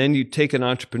 And then you take an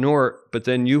entrepreneur, but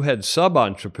then you had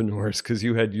sub-entrepreneurs because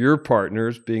you had your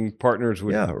partners being partners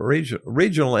with...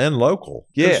 regional and local.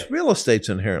 Because real estate's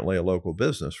inherently a local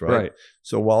business, right?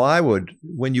 So while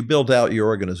when you build out your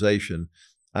organization,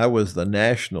 I was the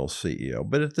national CEO.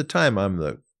 But at the time, I'm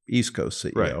the East Coast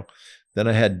CEO. Then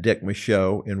I had Dick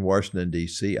Michaud in Washington,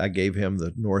 D.C. I gave him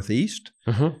the Northeast.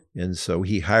 And so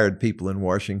he hired people in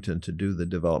Washington to do the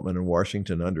development in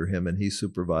Washington under him, and he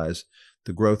supervised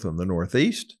the growth in the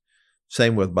Northeast.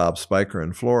 Same with Bob Spiker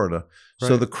in Florida.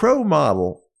 So the Crow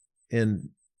model, and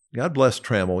God bless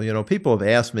Trammell, you know, people have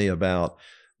asked me about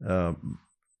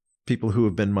people who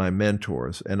have been my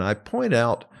mentors, and I point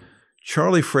out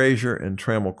Charlie Frazier and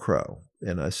Trammell Crow.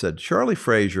 And I said, Charlie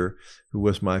Frazier, who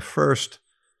was my first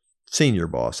senior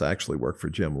boss, I actually worked for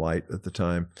Jim Light at the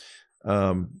time.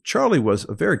 Charlie was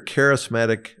a very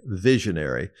charismatic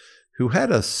visionary who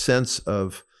had a sense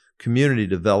of community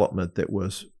development that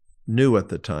was new at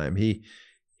the time.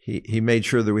 He made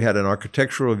sure that we had an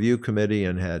architectural review committee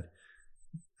and had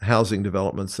housing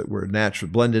developments that were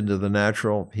natural, blended into the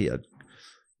natural. He had,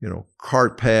 you know,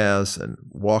 cart paths and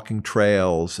walking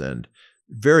trails and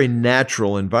very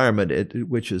natural environment,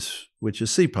 which is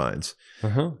Sea Pines.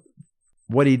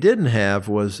 What he didn't have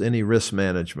was any risk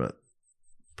management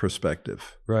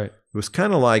perspective. It was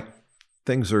kind of like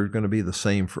things are going to be the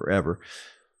same forever.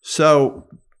 So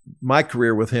my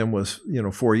career with him was,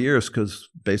 4 years because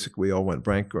basically we all went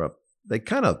bankrupt. They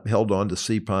kind of held on to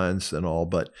Sea Pines and all,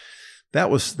 but that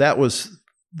was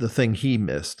the thing he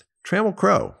missed. Trammell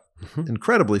Crow,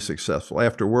 incredibly successful.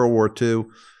 After World War II,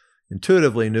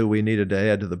 intuitively knew we needed to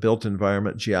add to the built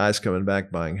environment. GIs coming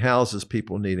back, buying houses,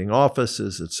 people needing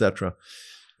offices, etc.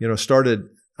 Started,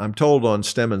 I'm told, on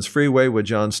Stemmons Freeway with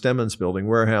John Stemmons building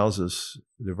warehouses,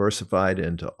 diversified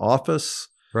into office,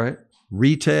 right,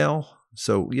 retail.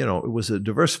 So, it was a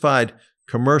diversified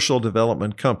commercial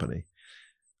development company.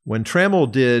 When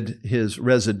Trammell did his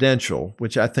residential,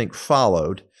 which I think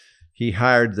followed, he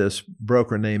hired this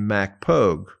broker named Mac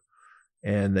Pogue,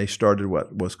 and they started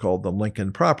what was called the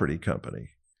Lincoln Property Company.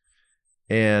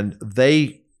 And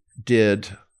they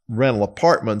did rental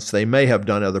apartments. They may have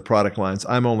done other product lines.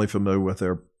 I'm only familiar with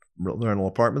their rental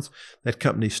apartments. That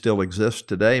company still exists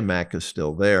today. Mac is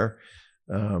still there.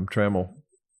 Trammell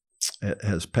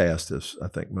has passed, as I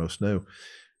think most know.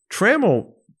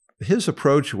 Trammell, his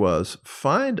approach was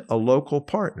find a local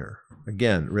partner.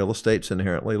 Again, real estate's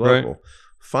inherently local. Right.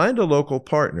 Find a local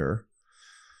partner,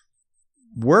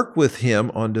 work with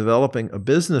him on developing a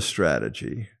business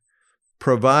strategy,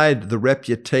 provide the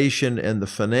reputation and the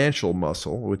financial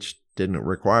muscle, which didn't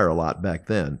require a lot back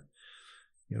then.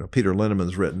 Peter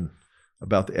Linneman's written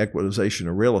about the equitization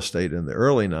of real estate in the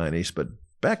early 90s, but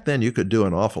back then you could do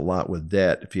an awful lot with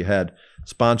debt if you had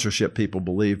sponsorship people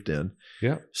believed in.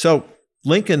 Yeah. So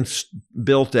Lincoln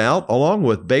built out, along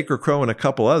with Baker Crow and a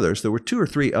couple others. There were 2 or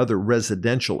 3 other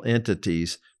residential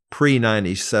entities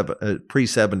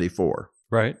pre-74.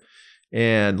 Right.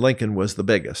 And Lincoln was the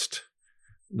biggest.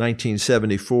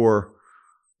 1974,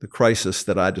 the crisis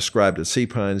that I described at Sea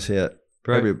Pines hit.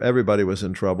 Right. Everybody was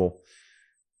in trouble.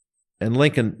 And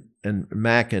Lincoln and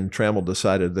Mac and Trammell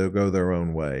decided they'll go their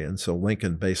own way. And so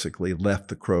Lincoln basically left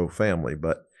the Crow family.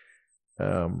 But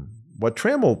what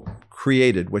Trammell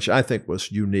created, which I think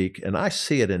was unique, and I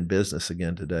see it in business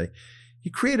again today, he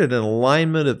created an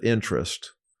alignment of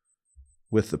interest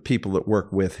with the people that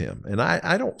work with him. And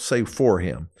I don't say for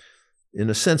him.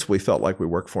 In a sense, we felt like we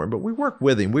worked for him, but we worked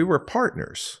with him. We were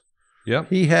partners. Yeah.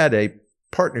 He had a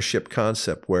partnership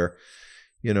concept where,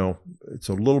 it's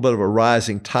a little bit of a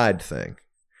rising tide thing.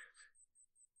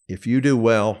 If you do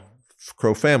well,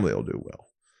 Crow family will do well.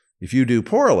 If you do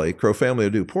poorly, Crow family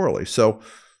will do poorly. So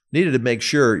needed to make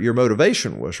sure your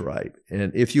motivation was right.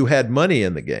 And if you had money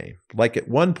in the game, like at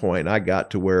one point I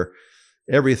got to where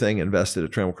everything invested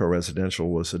at Trammell Crow Residential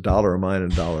was $1 of mine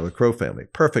and $1 of the Crow family.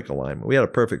 Perfect alignment. We had a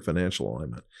perfect financial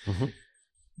alignment. Mm-hmm.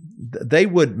 They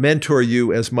would mentor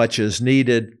you as much as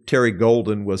needed. Terry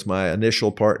Golden was my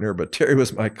initial partner, but Terry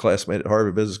was my classmate at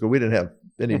Harvard Business School. We didn't have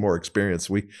any more experience.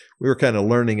 We were kind of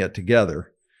learning it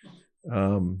together.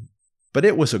 But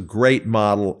it was a great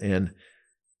model. And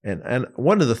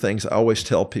one of the things I always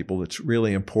tell people that's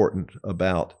really important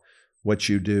about what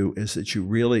you do is that you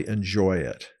really enjoy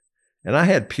it. And I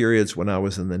had periods when I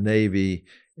was in the Navy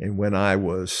and when I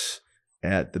was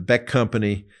at the Beck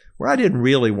Company where I didn't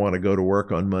really want to go to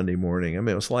work on Monday morning. I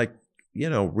mean, it was like,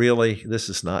 really, this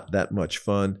is not that much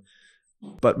fun.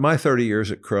 But my 30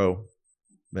 years at Crow,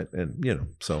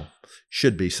 and so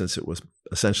should be, since it was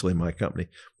essentially my company,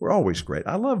 were always great.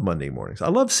 I love Monday mornings. I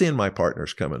love seeing my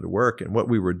partners come into work and what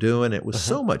we were doing. It was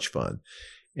so much fun.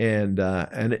 And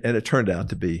it turned out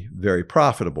to be very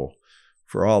profitable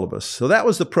for all of us. So that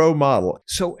was the Pro model.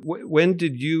 So when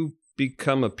did you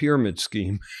become a pyramid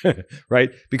scheme,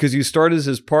 right? Because you started as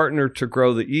his partner to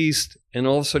grow the East, and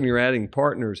all of a sudden you're adding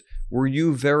partners. Were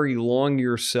you very long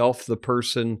yourself the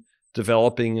person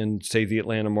developing in, say, the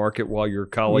Atlanta market while your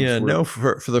colleagues were? No,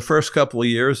 for the first couple of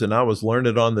years, and I was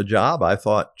learning on the job. I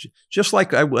thought, just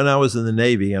like when I was in the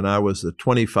Navy and I was a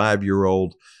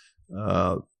 25-year-old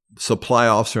supply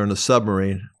officer in a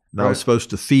submarine, and I was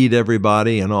supposed to feed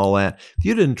everybody and all that. If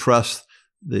you didn't trust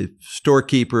the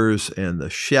storekeepers and the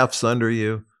chefs under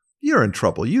you, you're in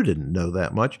trouble. You didn't know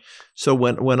that much. So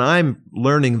when I'm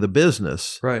learning the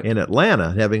business in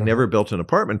Atlanta, having never built an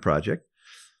apartment project,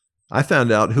 I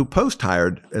found out who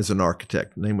post-hired as an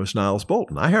architect. His name was Niles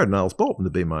Bolton. I hired Niles Bolton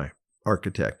to be my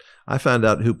architect. I found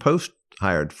out who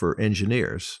post-hired for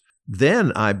engineers.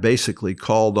 Then I basically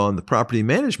called on the property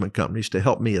management companies to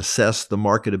help me assess the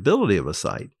marketability of a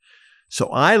site. So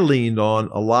I leaned on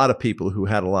a lot of people who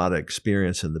had a lot of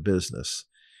experience in the business.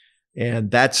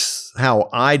 And that's how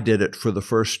I did it for the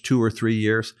first 2 or 3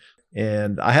 years.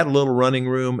 And I had a little running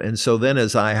room. And so then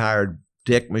as I hired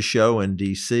Dick Michaud in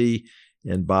D.C.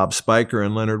 and Bob Spiker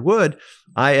and Leonard Wood,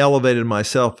 I elevated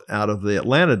myself out of the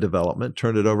Atlanta development,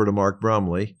 turned it over to Mark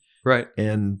Brumley, Right.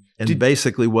 And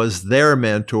basically was their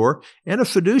mentor and a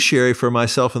fiduciary for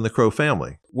myself and the Crow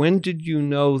family. When did you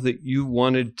know that you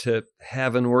wanted to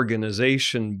have an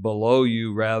organization below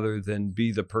you rather than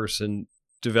be the person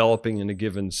developing in a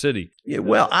given city? Yeah,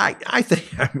 well, I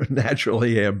think I'm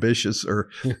naturally ambitious or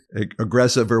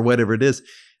aggressive or whatever it is.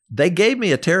 They gave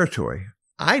me a territory.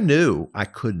 I knew I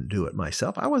couldn't do it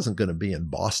myself. I wasn't going to be in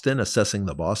Boston assessing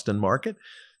the Boston market.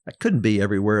 I couldn't be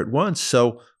everywhere at once.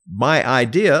 So my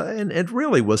idea, and it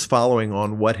really was following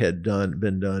on what had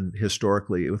been done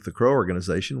historically with the Crow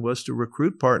organization, was to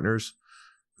recruit partners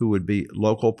who would be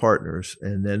local partners,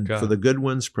 and then for the good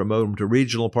ones, promote them to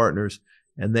regional partners,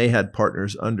 and they had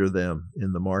partners under them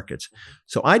in the markets.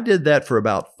 So I did that for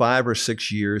about 5 or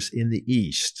 6 years in the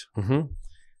East.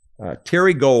 Mm-hmm.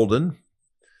 Terry Golden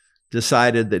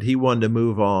decided that he wanted to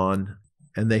move on,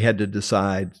 and they had to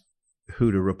decide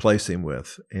who to replace him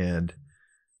with. And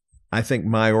I think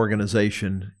my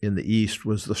organization in the East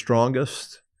was the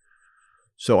strongest.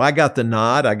 So I got the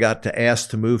nod. I got to ask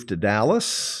to move to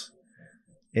Dallas.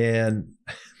 And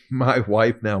my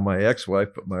wife, now my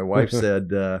ex-wife, but my wife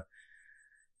said,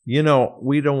 we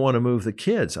don't want to move the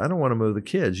kids. I don't want to move the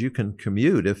kids. You can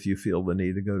commute if you feel the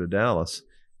need to go to Dallas.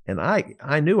 And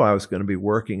I knew I was going to be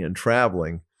working and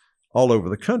traveling all over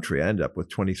the country. I ended up with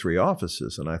 23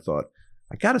 offices. And I thought,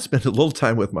 I got to spend a little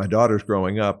time with my daughters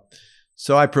growing up.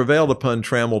 So I prevailed upon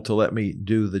Trammell to let me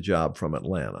do the job from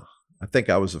Atlanta. I think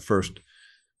I was the first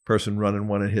person running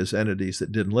one of his entities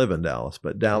that didn't live in Dallas,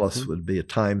 but Dallas would be a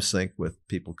time sink with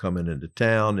people coming into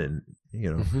town and,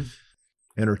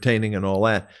 entertaining and all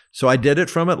that. So I did it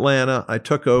from Atlanta. I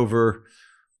took over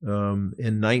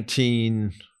in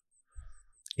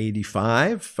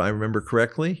 1985, if I remember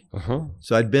correctly.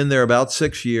 So I'd been there about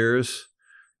 6 years,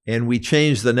 and we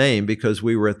changed the name because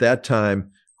we were at that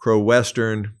time Crow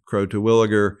Western, Crow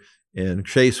Terwilliger, and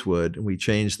Chasewood, and we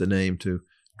changed the name to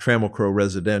Trammell Crow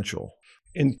Residential.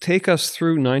 And take us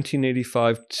through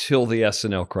 1985 till the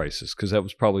S&L crisis, because that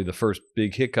was probably the first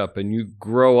big hiccup, and you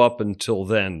grow up until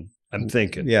then, I'm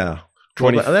thinking. Yeah.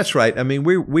 Well, that's right. I mean,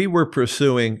 we were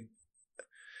pursuing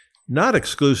not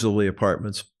exclusively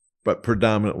apartments, but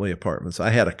predominantly apartments.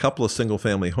 I had a couple of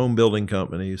single-family home building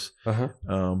companies,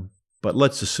 but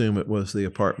let's assume it was the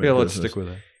apartment business. Let's stick with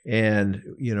it. And,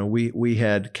 we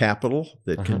had capital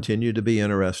that continued to be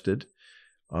interested.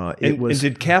 And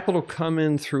did capital come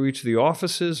in through each of the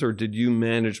offices, or did you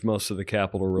manage most of the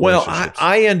capital relationships? Well,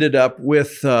 I ended up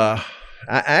with, I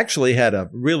actually had a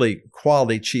really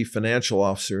quality chief financial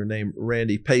officer named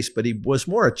Randy Pace, but he was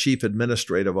more a chief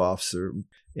administrative officer,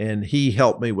 and he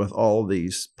helped me with all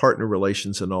these partner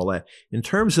relations and all that. In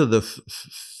terms of the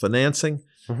financing,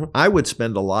 I would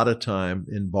spend a lot of time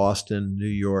in Boston, New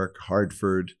York,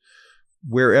 Hartford,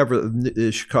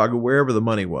 Chicago, wherever the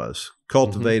money was,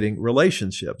 cultivating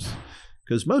relationships,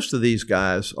 because most of these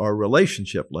guys are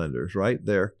relationship lenders, right?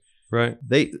 The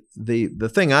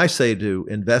thing I say to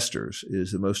investors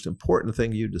is the most important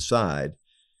thing you decide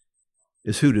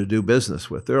is who to do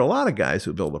business with. There are a lot of guys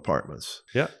who build apartments.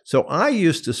 Yeah. So I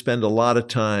used to spend a lot of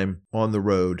time on the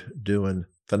road doing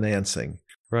financing.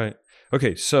 Right.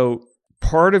 Okay. So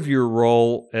part of your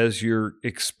role as you're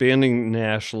expanding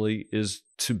nationally is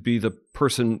to be the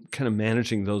person kind of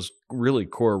managing those really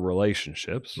core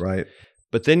relationships. Right.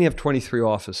 But then you have 23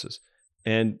 offices,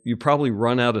 and you probably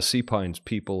run out of Sea Pines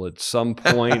people at some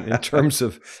point in terms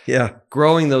of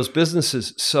growing those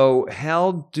businesses. So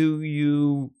how do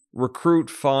you recruit,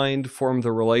 form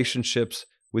the relationships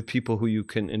with people who you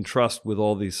can entrust with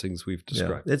all these things we've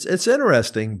described? Yeah. It's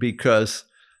interesting because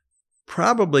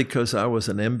probably because I was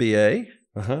an MBA,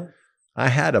 I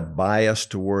had a bias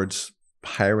towards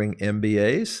hiring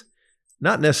MBAs,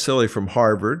 not necessarily from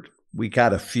Harvard. We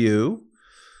got a few,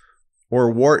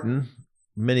 or Wharton,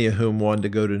 many of whom wanted to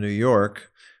go to New York.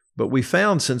 But we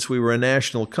found, since we were a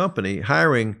national company,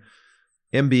 hiring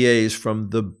MBAs from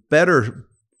the better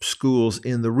schools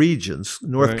in the regions.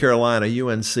 North Carolina,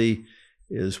 UNC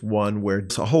is one where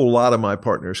a whole lot of my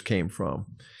partners came from.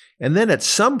 And then at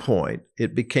some point,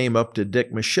 it became up to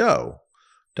Dick Michaud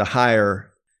to hire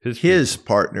his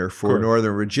partner for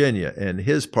Northern Virginia, and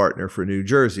his partner for New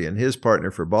Jersey, and his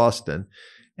partner for Boston.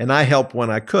 And I helped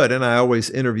when I could, and I always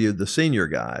interviewed the senior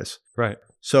guys. Right.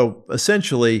 So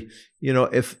essentially,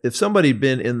 if somebody'd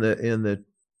been in the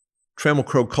Trammell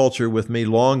Crow culture with me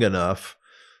long enough,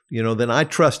 then I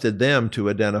trusted them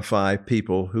to identify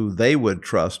people who they would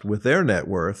trust with their net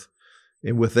worth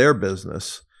and with their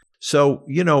business. So,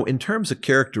 in terms of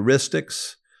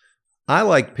characteristics, I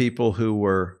like people who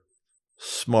were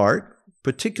smart,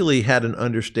 particularly had an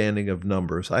understanding of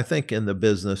numbers. I think in the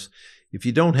business, if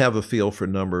you don't have a feel for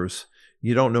numbers,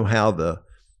 you don't know how the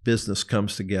business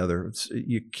comes together.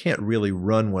 You can't really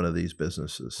run one of these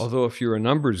businesses. Although if you're a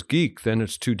numbers geek, then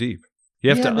it's too deep. You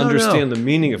have to understand the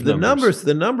meaning of numbers.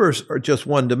 The numbers are just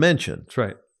one dimension. That's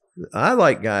right. I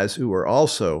like guys who are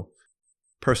also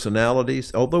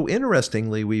personalities. Although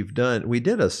interestingly, we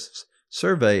did a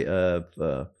survey of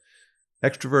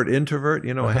extrovert, introvert.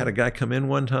 I had a guy come in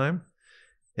one time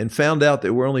and found out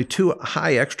there were only 2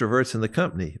 high extroverts in the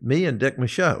company, me and Dick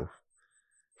Michaud.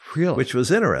 Really? Which was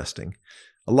interesting.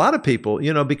 A lot of people,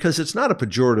 because it's not a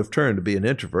pejorative term to be an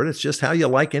introvert. It's just how you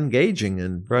like engaging.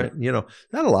 And, right. Not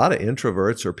a lot of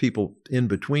introverts or people in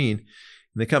between in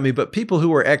the company, but people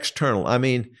who are external. I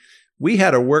mean, we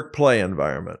had a work-play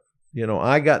environment.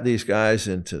 I got these guys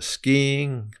into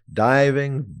skiing,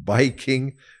 diving,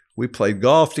 biking. We played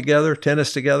golf together,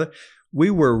 tennis together. We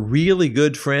were really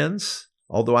good friends,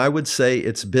 although I would say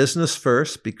it's business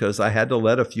first because I had to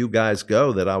let a few guys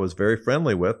go that I was very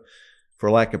friendly with for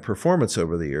lack of performance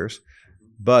over the years.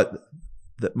 But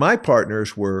my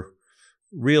partners were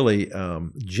really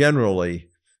generally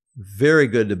very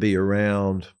good to be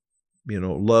around,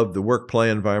 loved the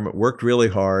work-play environment, worked really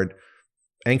hard,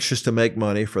 anxious to make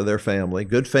money for their family,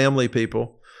 good family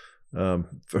people.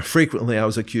 Frequently, I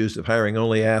was accused of hiring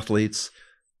only athletes,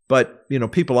 but,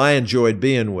 people I enjoyed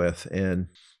being with, and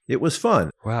it was fun.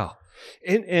 Wow.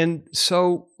 And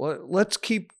so let's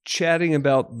keep chatting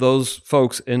about those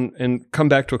folks and come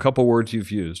back to a couple words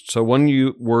you've used. So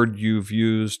one word you've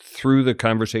used through the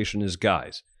conversation is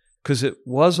guys, because it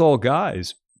was all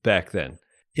guys back then.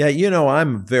 Yeah,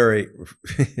 I'm very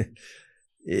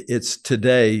it's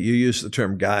today, you use the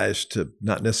term guys to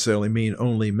not necessarily mean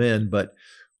only men, but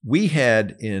we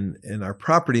had in our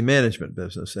property management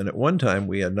business, and at one time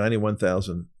we had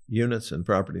 91,000 units in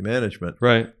property management.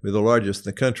 Right. We're the largest in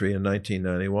the country in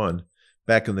 1991,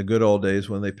 back in the good old days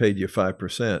when they paid you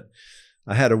 5%.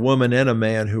 I had a woman and a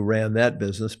man who ran that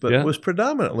business, but it was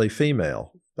predominantly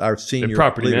female. Our senior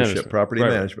leadership, property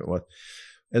management was.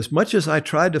 As much as I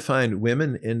tried to find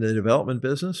women in the development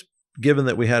business, given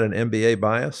that we had an MBA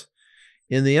bias,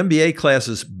 in the MBA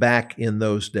classes back in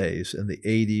those days, in the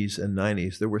 80s and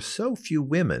 90s, there were so few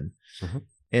women,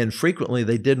 and frequently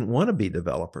they didn't want to be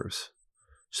developers.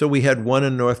 So we had one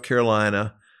in North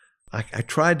Carolina. I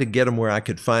tried to get them where I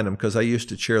could find them because I used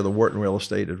to chair the Wharton Real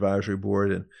Estate Advisory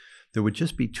Board, and there would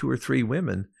just be 2 or 3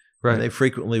 women. Right. And they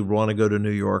frequently want to go to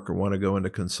New York or want to go into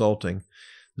consulting.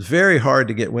 It's very hard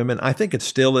to get women. I think it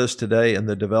still is today in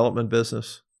the development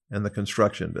business and the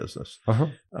construction business.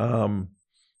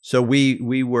 So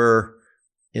we were,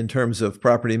 in terms of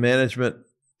property management,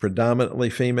 predominantly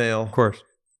female. Of course.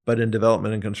 But in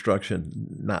development and construction,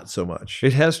 not so much.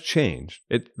 It has changed.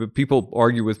 People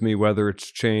argue with me whether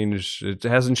it's changed. It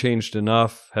hasn't changed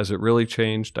enough. Has it really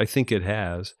changed? I think it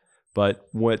has. But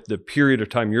what the period of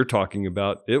time you're talking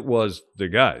about, it was the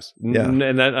guys. Yeah.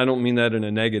 And that, I don't mean that in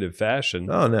a negative fashion.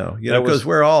 Oh, no. Because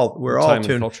we're all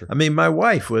tuned. I mean, my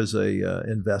wife was a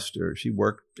investor. She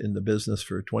worked in the business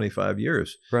for 25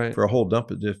 years for a whole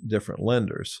dump of different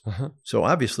lenders. So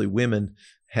obviously women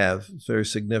have very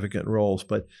significant roles.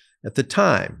 But at the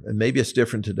time, and maybe it's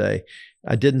different today,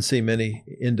 I didn't see many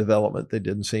in development. They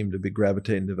didn't seem to be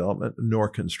gravitating development nor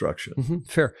construction.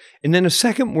 Fair. And then a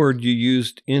second word you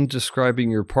used in describing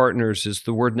your partners is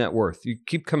the word net worth. You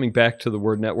keep coming back to the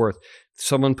word net worth.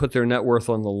 Someone put their net worth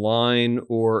on the line,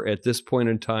 or at this point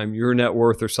in time, your net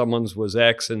worth or someone's was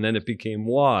X and then it became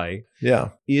Y. Yeah.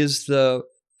 Is the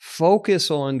focus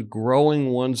on growing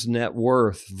one's net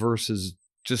worth versus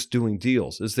just doing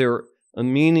deals? Is there a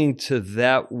meaning to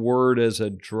that word as a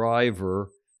driver?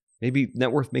 Maybe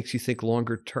net worth makes you think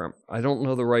longer term. I don't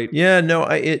know the right. Yeah, no,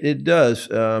 it does.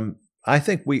 I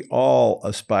think we all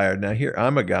aspired. Now here,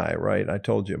 I'm a guy, right? I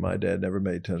told you my dad never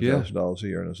made $10,000 a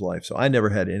year in his life. So I never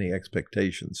had any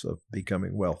expectations of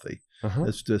becoming wealthy.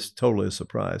 It's just totally a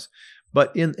surprise.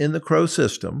 But in the Crow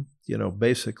system,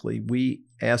 basically we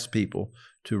asked people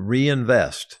to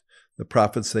reinvest the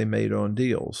profits they made on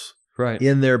deals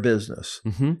in their business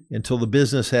until the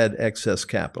business had excess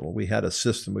capital. We had a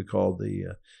system we called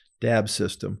the DAB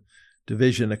system,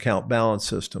 Division Account Balance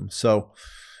System. So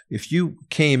if you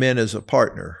came in as a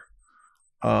partner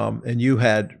and you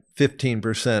had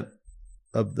 15%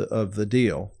 of the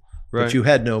deal, but you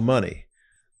had no money,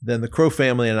 then the Crow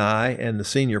family and I and the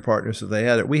senior partners, if they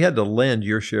had it, we had to lend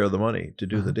your share of the money to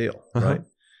do the deal, right?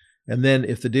 And then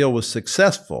if the deal was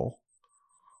successful,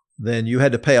 then you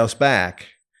had to pay us back.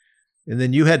 And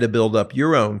then you had to build up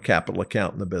your own capital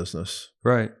account in the business.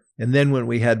 Right. And then when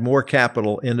we had more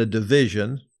capital in a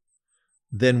division,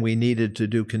 then we needed to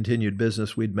do continued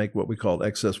business. We'd make what we called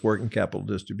excess working capital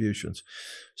distributions.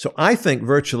 So I think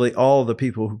virtually all of the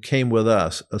people who came with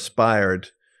us aspired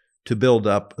to build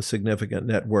up a significant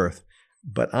net worth.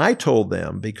 But I told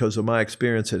them, because of my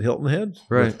experience at Hilton Head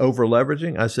with over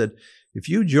leveraging, I said, if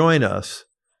you join us,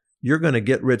 you're going to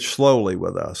get rich slowly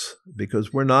with us,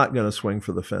 because we're not going to swing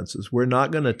for the fences. We're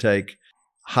not going to take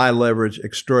high leverage,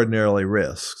 extraordinarily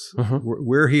risks.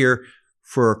 We're here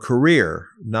for a career,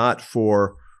 not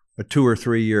for a 2 or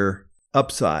 3 year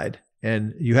upside.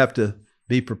 And you have to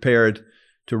be prepared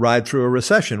to ride through a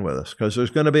recession with us, because there's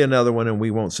going to be another one and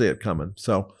we won't see it coming.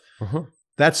 So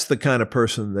that's the kind of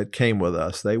person that came with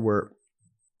us. They were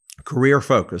career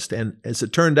focused. And as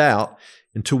it turned out,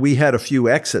 until we had a few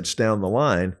exits down the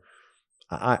line,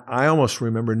 I almost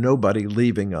remember nobody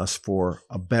leaving us for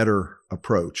a better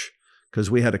approach, because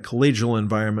we had a collegial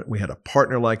environment, we had a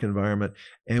partner-like environment,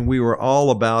 and we were all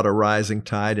about a rising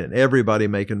tide and everybody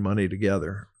making money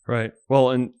together. Right.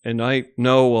 Well, and I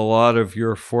know a lot of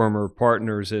your former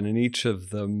partners, and in each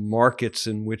of the markets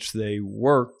in which they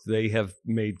work, they have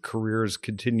made careers,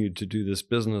 continued to do this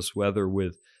business, whether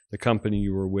with the company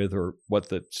you were with or what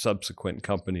the subsequent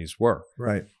companies were.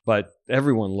 Right. But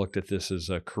everyone looked at this as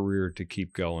a career to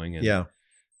keep going and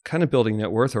kind of building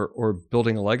net worth or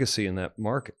building a legacy in that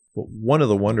market. Well, one of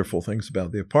the wonderful things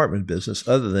about the apartment business,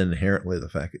 other than inherently the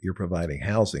fact that you're providing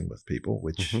housing with people,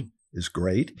 which is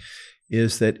great,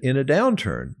 is that in a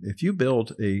downturn, if you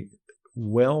build a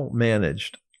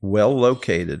well-managed,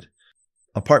 well-located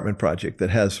apartment project that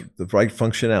has the right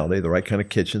functionality, the right kind of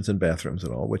kitchens and bathrooms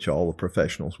and all, which all the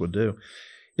professionals would do,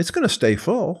 it's going to stay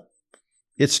full.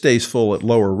 It stays full at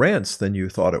lower rents than you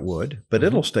thought it would, but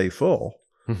it'll stay full.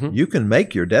 You can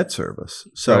make your debt service.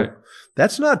 So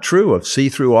that's not true of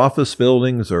see-through office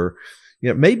buildings, or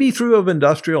maybe true of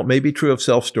industrial, maybe true of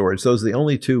self-storage. Those are the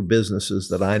only two businesses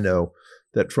that I know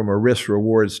that from a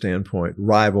risk-reward standpoint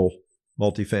rival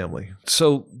multifamily.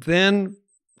 So then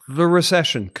the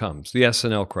recession comes, the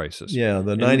S&L crisis. Yeah,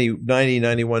 the 90,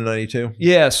 91, 92.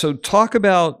 Yeah, so talk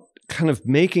about kind of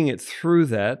making it through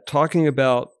that, talking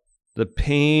about the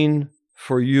pain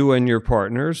for you and your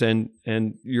partners, and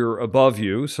you're above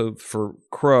you, so for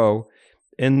Crowe,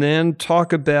 and then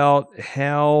talk about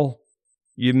how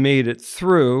you made it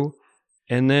through,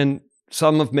 and then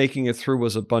some of making it through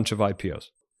was a bunch of IPOs.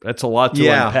 That's a lot to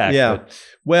unpack. Yeah.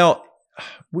 Well,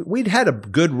 we'd had a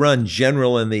good run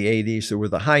general in the 80s. There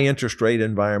was the high interest rate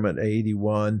environment,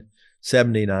 81,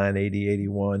 79, 80,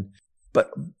 81.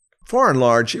 But far and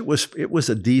large, it was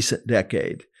a decent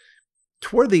decade.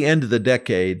 Toward the end of the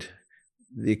decade,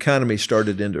 the economy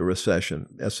started into recession,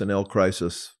 S&L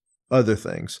crisis, other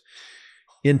things.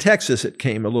 In Texas, it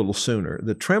came a little sooner.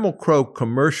 The Trammell Crow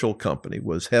Commercial Company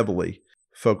was heavily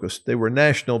focused. They were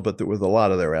national, but there was a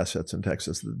lot of their assets in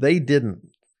Texas. They didn't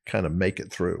kind of make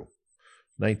it through.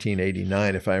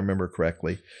 1989, if I remember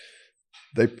correctly,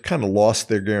 they kind of lost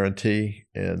their guarantee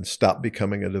and stopped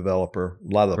becoming a developer.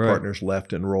 A lot of the partners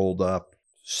left and rolled up.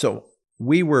 So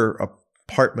we were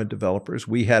apartment developers.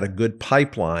 We had a good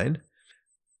pipeline.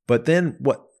 But then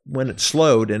when it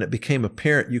slowed and it became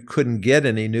apparent you couldn't get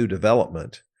any new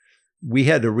development, we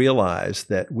had to realize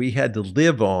that we had to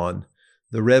live on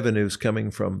the revenues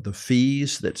coming from the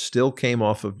fees that still came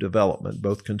off of development,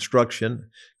 both construction,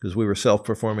 because we were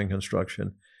self-performing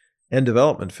construction, and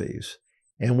development fees,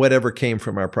 and whatever came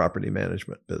from our property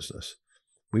management business.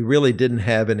 We really didn't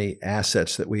have any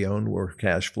assets that we owned were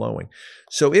cash flowing.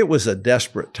 So it was a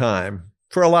desperate time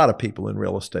for a lot of people in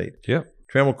real estate. Yeah.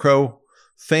 Trammell Crowe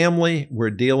family were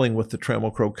dealing with the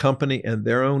Trammell Crowe Company and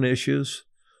their own issues.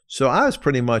 So I was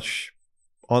pretty much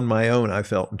on my own, I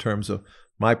felt, in terms of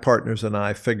my partners and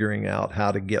I figuring out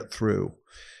how to get through.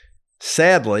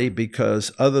 Sadly,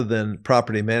 because other than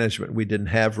property management, we didn't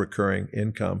have recurring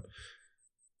income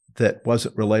that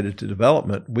wasn't related to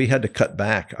development, we had to cut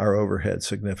back our overhead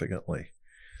significantly.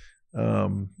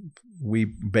 We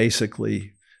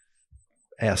basically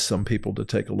asked some people to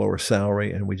take a lower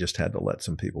salary, and we just had to let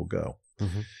some people go.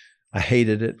 I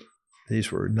hated it.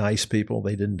 These were nice people.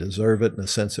 They didn't deserve it in a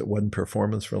sense it wasn't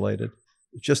performance related.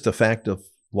 It's just a fact of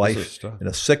life in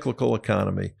a cyclical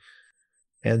economy.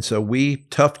 And so we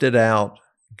toughed it out,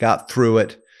 got through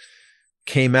it,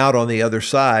 came out on the other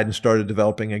side and started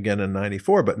developing again in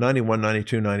 94. But 91,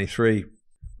 92, 93,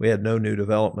 we had no new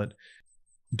development.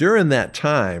 During that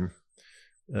time,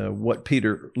 what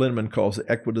Peter Linneman calls the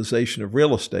equitization of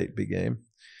real estate began.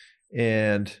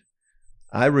 And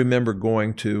I remember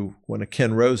going to one of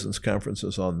Ken Rosen's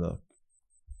conferences on the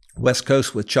West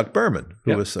Coast with Chuck Berman,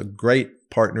 who was a great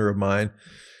partner of mine.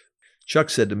 Chuck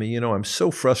said to me, I'm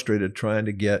so frustrated trying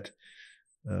to get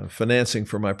financing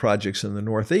for my projects in the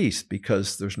Northeast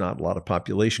because there's not a lot of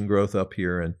population growth up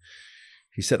here. And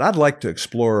he said, I'd like to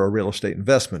explore a real estate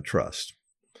investment trust,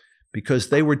 because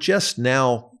they were just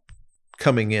now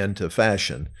coming into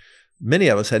fashion. Many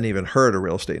of us hadn't even heard of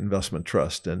real estate investment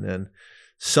trust. And then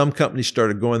some companies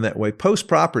started going that way. Post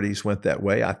Properties went that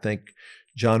way. I think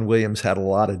John Williams had a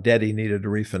lot of debt he needed to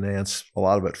refinance, a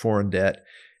lot of it foreign debt.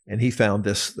 And he found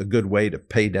this a good way to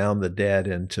pay down the debt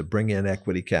and to bring in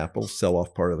equity capital, sell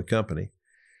off part of the company.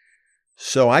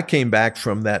 So I came back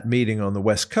from that meeting on the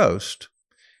West Coast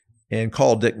and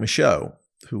called Dick Michaud,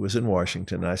 who was in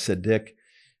Washington. I said, Dick,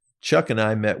 Chuck and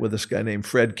I met with this guy named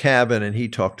Fred Cabin, and he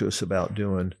talked to us about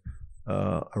doing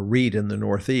a REIT in the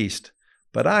Northeast.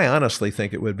 But I honestly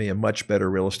think it would be a much better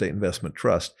real estate investment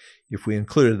trust if we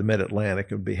included the Mid-Atlantic.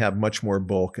 It would have much more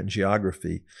bulk and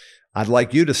geography. I'd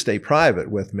like you to stay private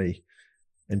with me,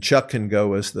 and Chuck can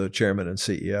go as the chairman and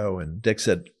CEO. And Dick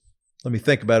said, let me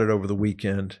think about it over the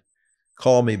weekend.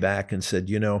 Called me back and said,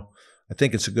 I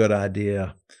think it's a good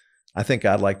idea. I think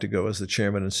I'd like to go as the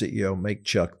chairman and CEO, make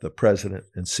Chuck the president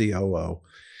and COO.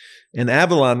 And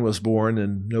Avalon was born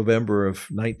in November of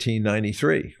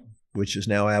 1993, which is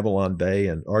now Avalon Bay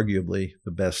and arguably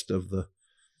the best of the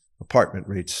apartment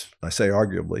REITs. I say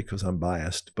arguably because I'm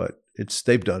biased, but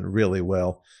they've done really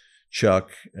well.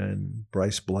 Chuck and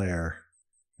Bryce Blair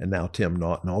and now Tim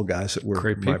Naughton, all guys that were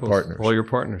my partners. All your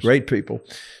partners. Great people.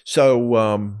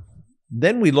 So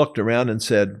then we looked around and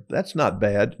said, that's not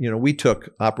bad. We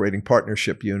took operating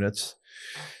partnership units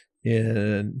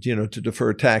and, to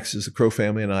defer taxes, the Crow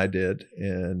family and I did.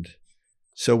 And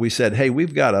so we said, hey,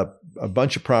 we've got a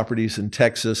bunch of properties in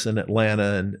Texas and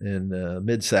Atlanta and in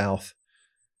Mid-South.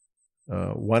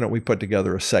 Why don't we put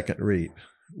together a second REIT,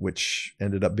 which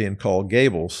ended up being called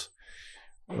Gables.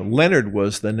 Leonard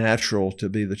was the natural to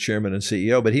be the chairman and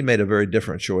CEO, but he made a very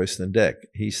different choice than Dick.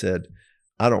 He said,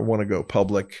 I don't want to go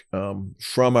public.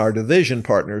 From our division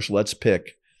partners, let's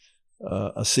pick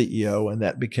a CEO, and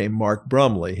that became Mark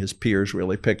Brumley. His peers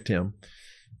really picked him,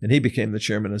 and he became the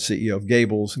chairman and CEO of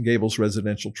Gables. And Gables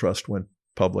Residential Trust went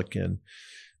public in,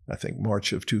 I think,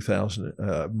 March of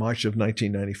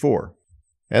 1994.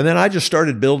 And then I just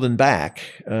started building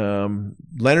back.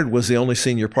 Leonard was the only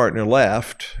senior partner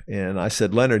left, and I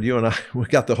said, Leonard, you and I, we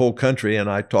got the whole country. And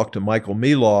I talked to Michael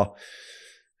Melaw,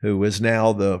 who is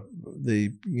now the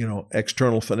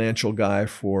external financial guy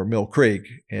for Mill Creek,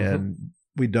 and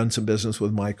we'd done some business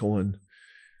with Michael, and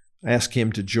I asked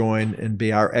him to join and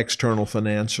be our external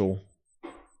financial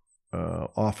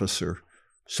officer,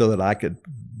 so that I could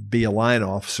be a line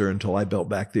officer until I built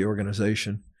back the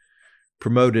organization.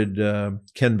 Promoted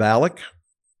Ken Ballack,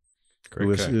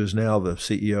 who is now the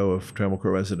CEO of Trammell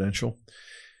Crow Residential.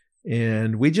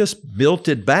 And we just built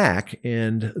it back.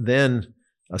 And then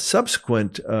a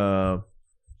subsequent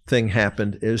thing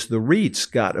happened is the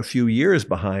REITs got a few years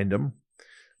behind them.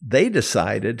 They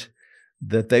decided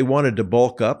that they wanted to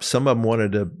bulk up. Some of them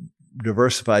wanted to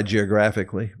diversify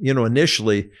geographically.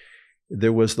 Initially,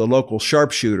 there was the local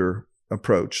sharpshooter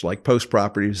approach, like Post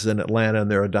Properties in Atlanta, and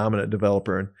they're a dominant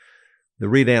developer. And the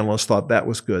REIT analysts thought that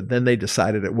was good. Then they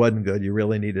decided it wasn't good. You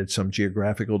really needed some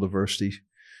geographical diversity.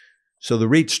 So the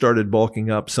REIT started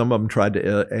bulking up. Some of them tried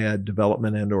to add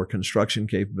development and or construction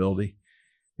capability.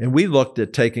 And we looked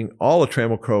at taking all of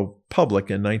Trammell Crow public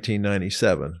in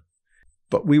 1997.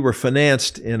 But we were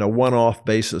financed in a one-off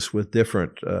basis with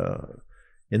different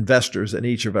investors in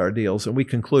each of our deals. And we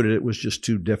concluded it was just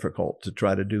too difficult to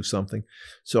try to do something.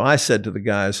 So I said to the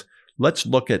guys, let's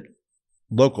look at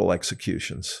local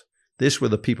executions. These were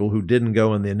the people who didn't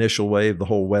go in the initial wave, the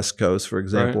whole West Coast, for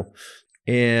example.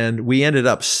 Right. And we ended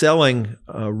up selling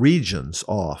regions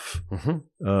off.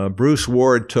 Bruce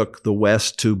Ward took the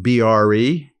West to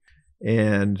BRE,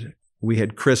 and we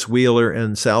had Chris Wheeler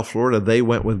in South Florida. They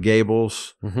went with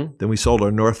Gables. Then we sold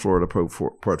our North Florida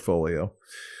portfolio.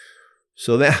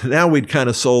 So now we'd kind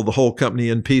of sold the whole company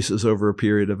in pieces over a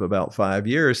period of about 5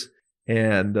 years.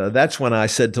 And that's when I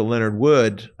said to Leonard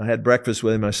Wood, I had breakfast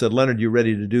with him. I said, Leonard, you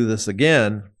ready to do this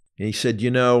again? And he said,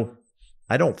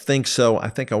 I don't think so. I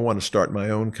think I want to start my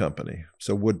own company.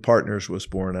 So Wood Partners was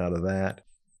born out of that.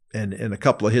 And a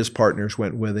couple of his partners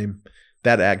went with him.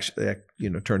 That actually,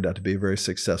 turned out to be a very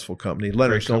successful company.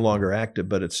 Leonard's no longer active,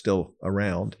 but it's still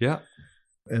around. Yeah.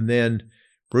 And then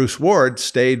Bruce Ward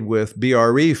stayed with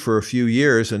BRE for a few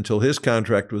years until his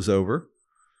contract was over.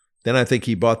 Then I think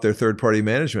he bought their third-party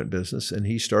management business, and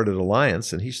he started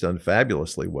Alliance, and he's done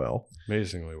fabulously well.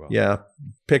 Amazingly well. Yeah.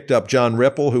 Picked up John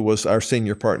Ripple, who was our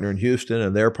senior partner in Houston,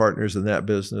 and their partners in that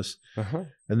business. And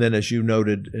then, as you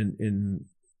noted, in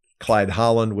Clyde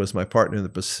Holland was my partner in the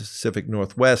Pacific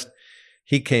Northwest.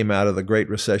 He came out of the Great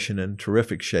Recession in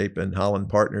terrific shape, and Holland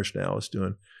Partners now is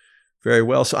doing very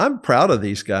well. So I'm proud of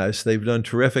these guys. They've done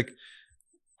terrific.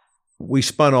 We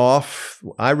spun off.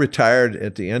 I retired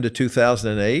at the end of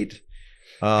 2008,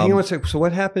 Hang on a second. So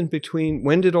what happened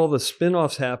when did all the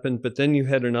spinoffs happen? But then you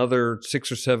had another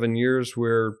 6 or 7 years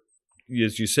where,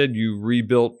 as you said, you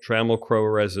rebuilt Trammell Crow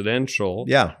Residential.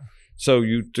 Yeah. So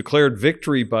you declared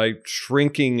victory by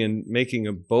shrinking and making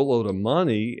a boatload of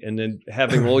money and then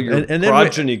having all your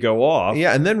progeny go off.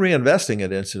 Yeah, and then reinvesting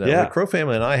it, incidentally. Yeah. Crow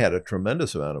family and I had a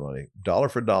tremendous amount of money. Dollar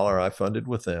for dollar, I funded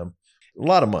with them. A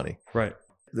lot of money. Right.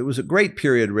 There was a great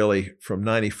period, really, from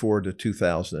 94 to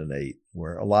 2008,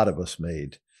 where a lot of us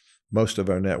made most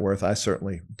of our net worth. I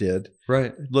certainly did.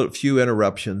 Right. A few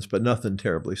interruptions, but nothing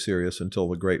terribly serious until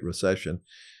the Great Recession.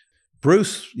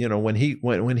 Bruce, when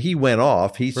he went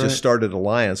off, he just started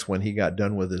Alliance when he got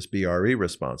done with his BRE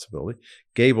responsibility.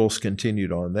 Gables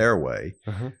continued on their way.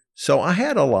 Uh-huh. So I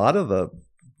had a lot of the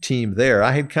team there.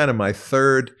 I had kind of my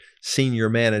third senior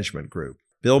management group.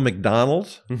 Bill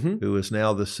McDonald, who is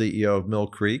now the CEO of Mill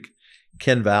Creek,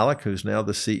 Ken Valek, who's now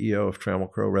the CEO of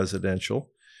Trammell Crow Residential,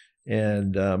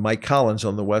 and Mike Collins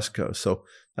on the West Coast. So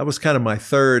that was kind of my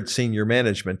third senior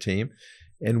management team.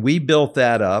 And we built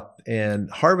that up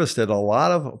and harvested a lot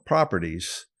of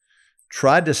properties,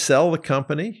 tried to sell the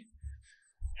company,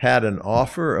 had an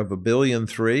offer of $1.3 billion,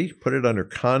 put it under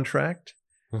contract,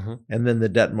 and then the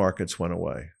debt markets went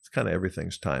away. It's kind of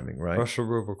everything's timing, right? Russell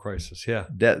ruble crisis, yeah.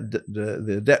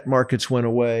 The debt markets went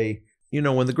away.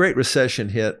 When the Great Recession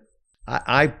hit,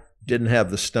 I didn't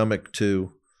have the stomach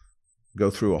to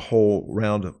go through a whole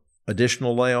round of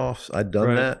additional layoffs. I'd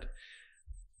done that.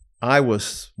 I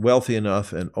was wealthy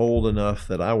enough and old enough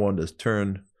that I wanted to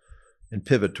turn and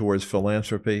pivot towards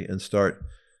philanthropy and start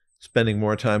spending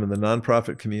more time in the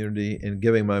nonprofit community and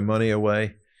giving my money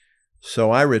away.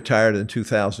 So I retired in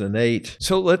 2008.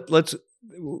 So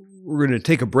we're going to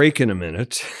take a break in a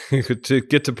minute to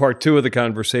get to part 2 of the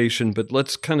conversation, but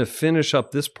let's kind of finish up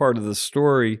this part of the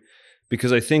story,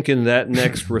 because I think in that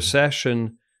next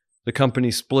recession, the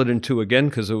company split in two again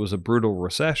because it was a brutal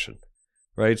recession.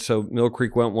 Right, so Mill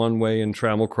Creek went one way and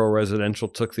Trammell Crow Residential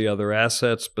took the other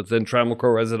assets, but then Trammell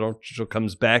Crow Residential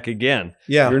comes back again.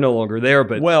 Yeah, you're no longer there.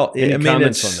 But any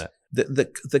comments on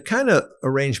that? The kind of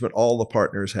arrangement all the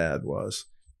partners had was,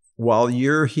 while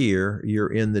you're here,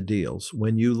 you're in the deals.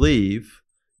 When you leave,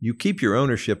 you keep your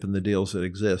ownership in the deals that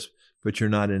exist, but you're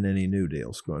not in any new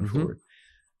deals going forward.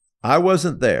 I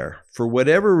wasn't there for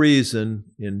whatever reason.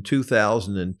 In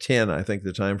 2010, I think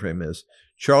the time frame is,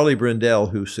 Charlie Brindell,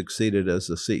 who succeeded as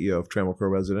the CEO of Trammell Crow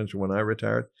Residential when I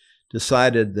retired,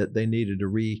 decided that they needed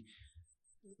to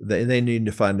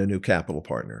find a new capital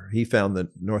partner. He found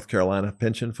the North Carolina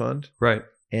Pension Fund, right,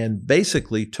 and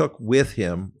basically took with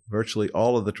him virtually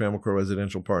all of the Trammell Crow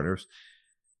Residential partners,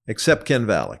 except Ken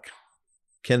Valek.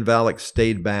 Ken Valek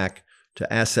stayed back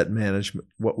to asset management,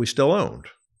 what we still owned.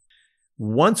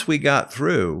 Once we got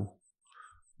through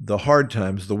the hard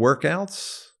times, the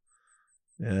workouts.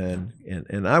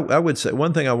 And I would say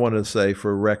one thing I wanted to say for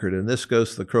a record, and this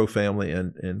goes to the Crow family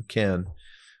and Ken,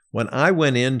 when I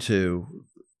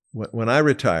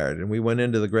retired and we went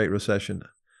into the Great Recession,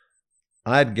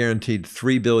 I'd guaranteed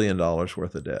 $3 billion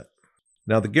worth of debt.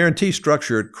 Now the guarantee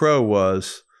structure at Crow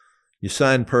was you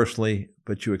sign personally,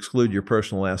 but you exclude your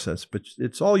personal assets, but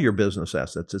it's all your business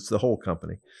assets. It's the whole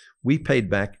company. We paid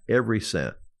back every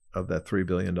cent of that $3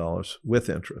 billion with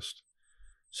interest.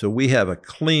 So we have a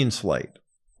clean slate.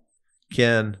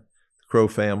 Ken, the Crow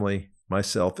family,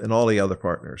 myself, and all the other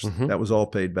partners. That was all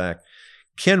paid back.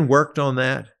 Ken worked on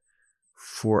that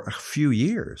for a few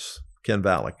years. Ken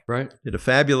Valek did a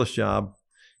fabulous job,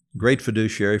 great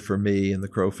fiduciary for me and the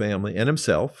Crow family and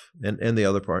himself and the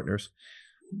other partners.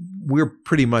 We're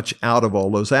pretty much out of all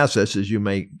those assets, as you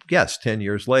may guess, 10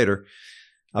 years later.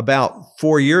 About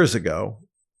 4 years ago,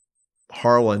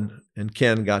 Harlan and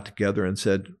Ken got together and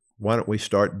said, why don't we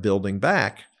start building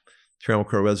back Trammell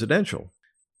Crow Residential?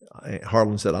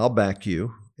 Harlan said, I'll back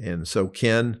you. And so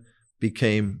Ken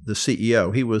became the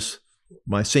CEO. He was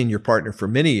my senior partner for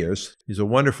many years. He's a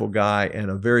wonderful guy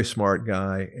and a very smart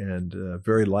guy and a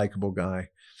very likable guy.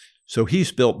 So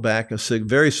he's built back a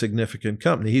very significant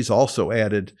company. He's also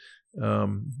added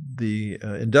the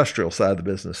industrial side of the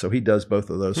business. So he does both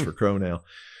of those for Crow now.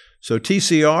 So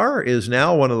TCR is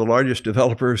now one of the largest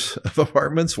developers of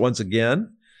apartments once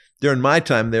again. During my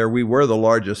time there, we were the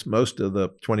largest most of the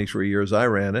 23 years I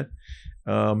ran it.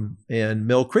 And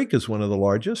Mill Creek is one of the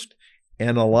largest,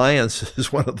 and Alliance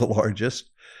is one of the largest.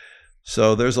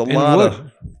 So there's a lot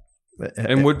of...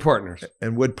 And Wood Partners.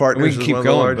 And Wood Partners is one of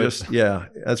the largest. Yeah,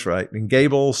 that's right. And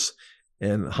Gables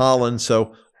and Holland.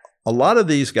 So a lot of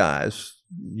these guys,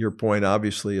 your point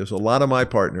obviously is a lot of my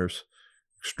partners,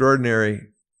 extraordinary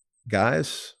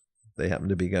guys. They happen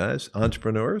to be guys,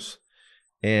 entrepreneurs.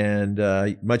 and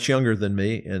much younger than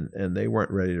me, and they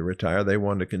weren't ready to retire. They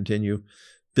wanted to continue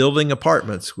building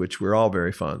apartments, which we're all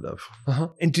very fond of. Uh-huh.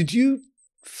 And did you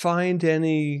find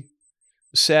any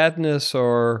sadness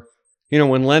or,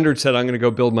 when Leonard said, I'm going to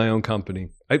go build my own company?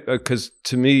 Because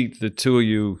to me, the two of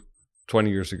you 20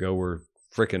 years ago were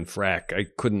frickin' frack. I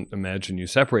couldn't imagine you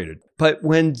separated. But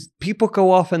when people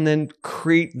go off and then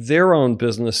create their own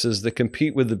businesses that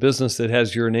compete with the business that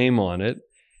has your name on it,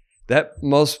 that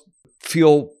must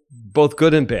feel both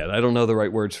good and bad. I don't know the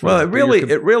right words for it. Well,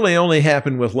 it really only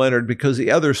happened with Leonard because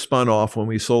the others spun off when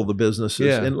we sold the businesses.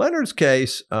 Yeah. In Leonard's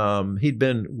case, he'd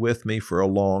been with me for a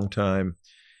long time.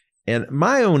 And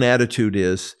my own attitude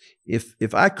is,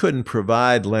 if I couldn't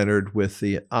provide Leonard with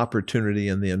the opportunity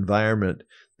and the environment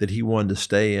that he wanted to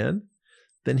stay in,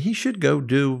 then he should go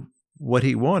do what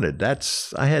he wanted.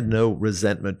 I had no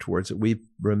resentment towards it. We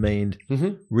remained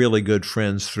really good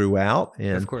friends throughout.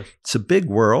 And of course, it's a big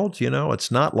world.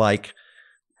 It's not like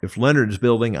if Leonard's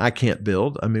building, I can't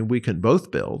build. I mean, we can both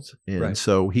build. And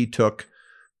so he took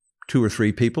 2 or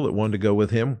 3 people that wanted to go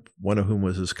with him, one of whom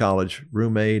was his college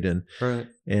roommate,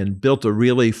 and built a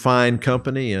really fine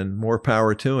company, and more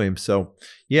power to him. So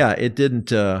yeah, it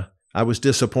didn't, I was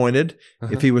disappointed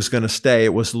if he was going to stay.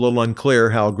 It was a little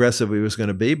unclear how aggressive he was going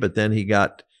to be, but then he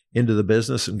got into the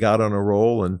business and got on a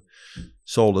roll and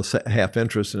sold a half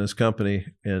interest in his company.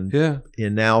 And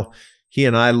now he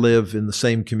and I live in the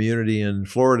same community in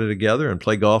Florida together and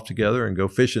play golf together and go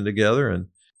fishing together. And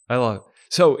I love it.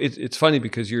 So it's funny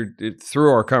because through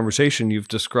our conversation, you've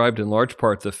described in large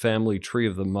part the family tree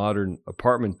of the modern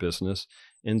apartment business.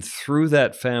 And through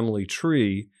that family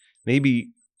tree,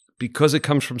 maybe because it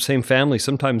comes from same family,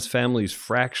 sometimes families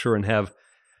fracture and have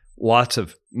lots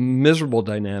of miserable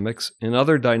dynamics. In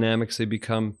other dynamics, they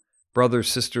become brothers,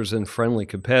 sisters, and friendly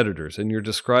competitors. And you're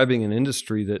describing an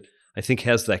industry that I think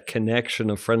has that connection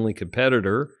of friendly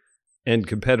competitor and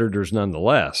competitors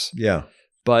nonetheless. Yeah.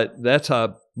 But that's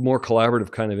a more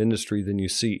collaborative kind of industry than you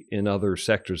see in other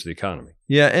sectors of the economy.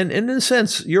 Yeah, and in a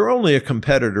sense, you're only a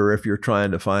competitor if you're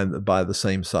trying to buy the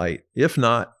same site. If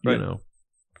not,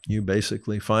 you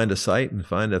basically find a site and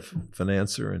find a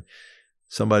financer, and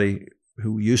somebody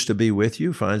who used to be with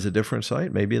you finds a different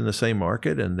site, maybe in the same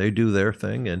market, and they do their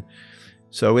thing. And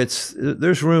so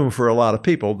there's room for a lot of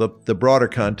people. The broader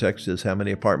context is how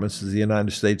many apartments does the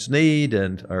United States need,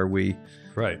 and are we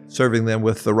serving them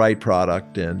with the right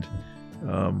product and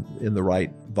in the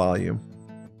right volume.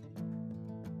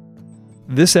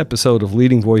 This episode of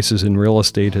Leading Voices in Real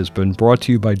Estate has been brought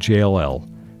to you by JLL.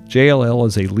 JLL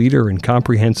is a leader in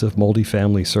comprehensive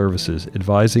multifamily services,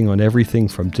 advising on everything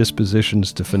from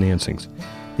dispositions to financings.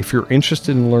 If you're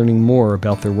interested in learning more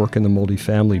about their work in the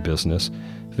multifamily business,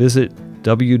 visit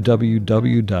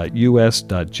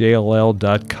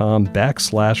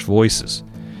www.us.jll.com/voices.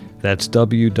 That's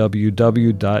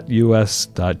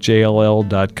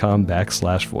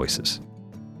www.us.jll.com/voices.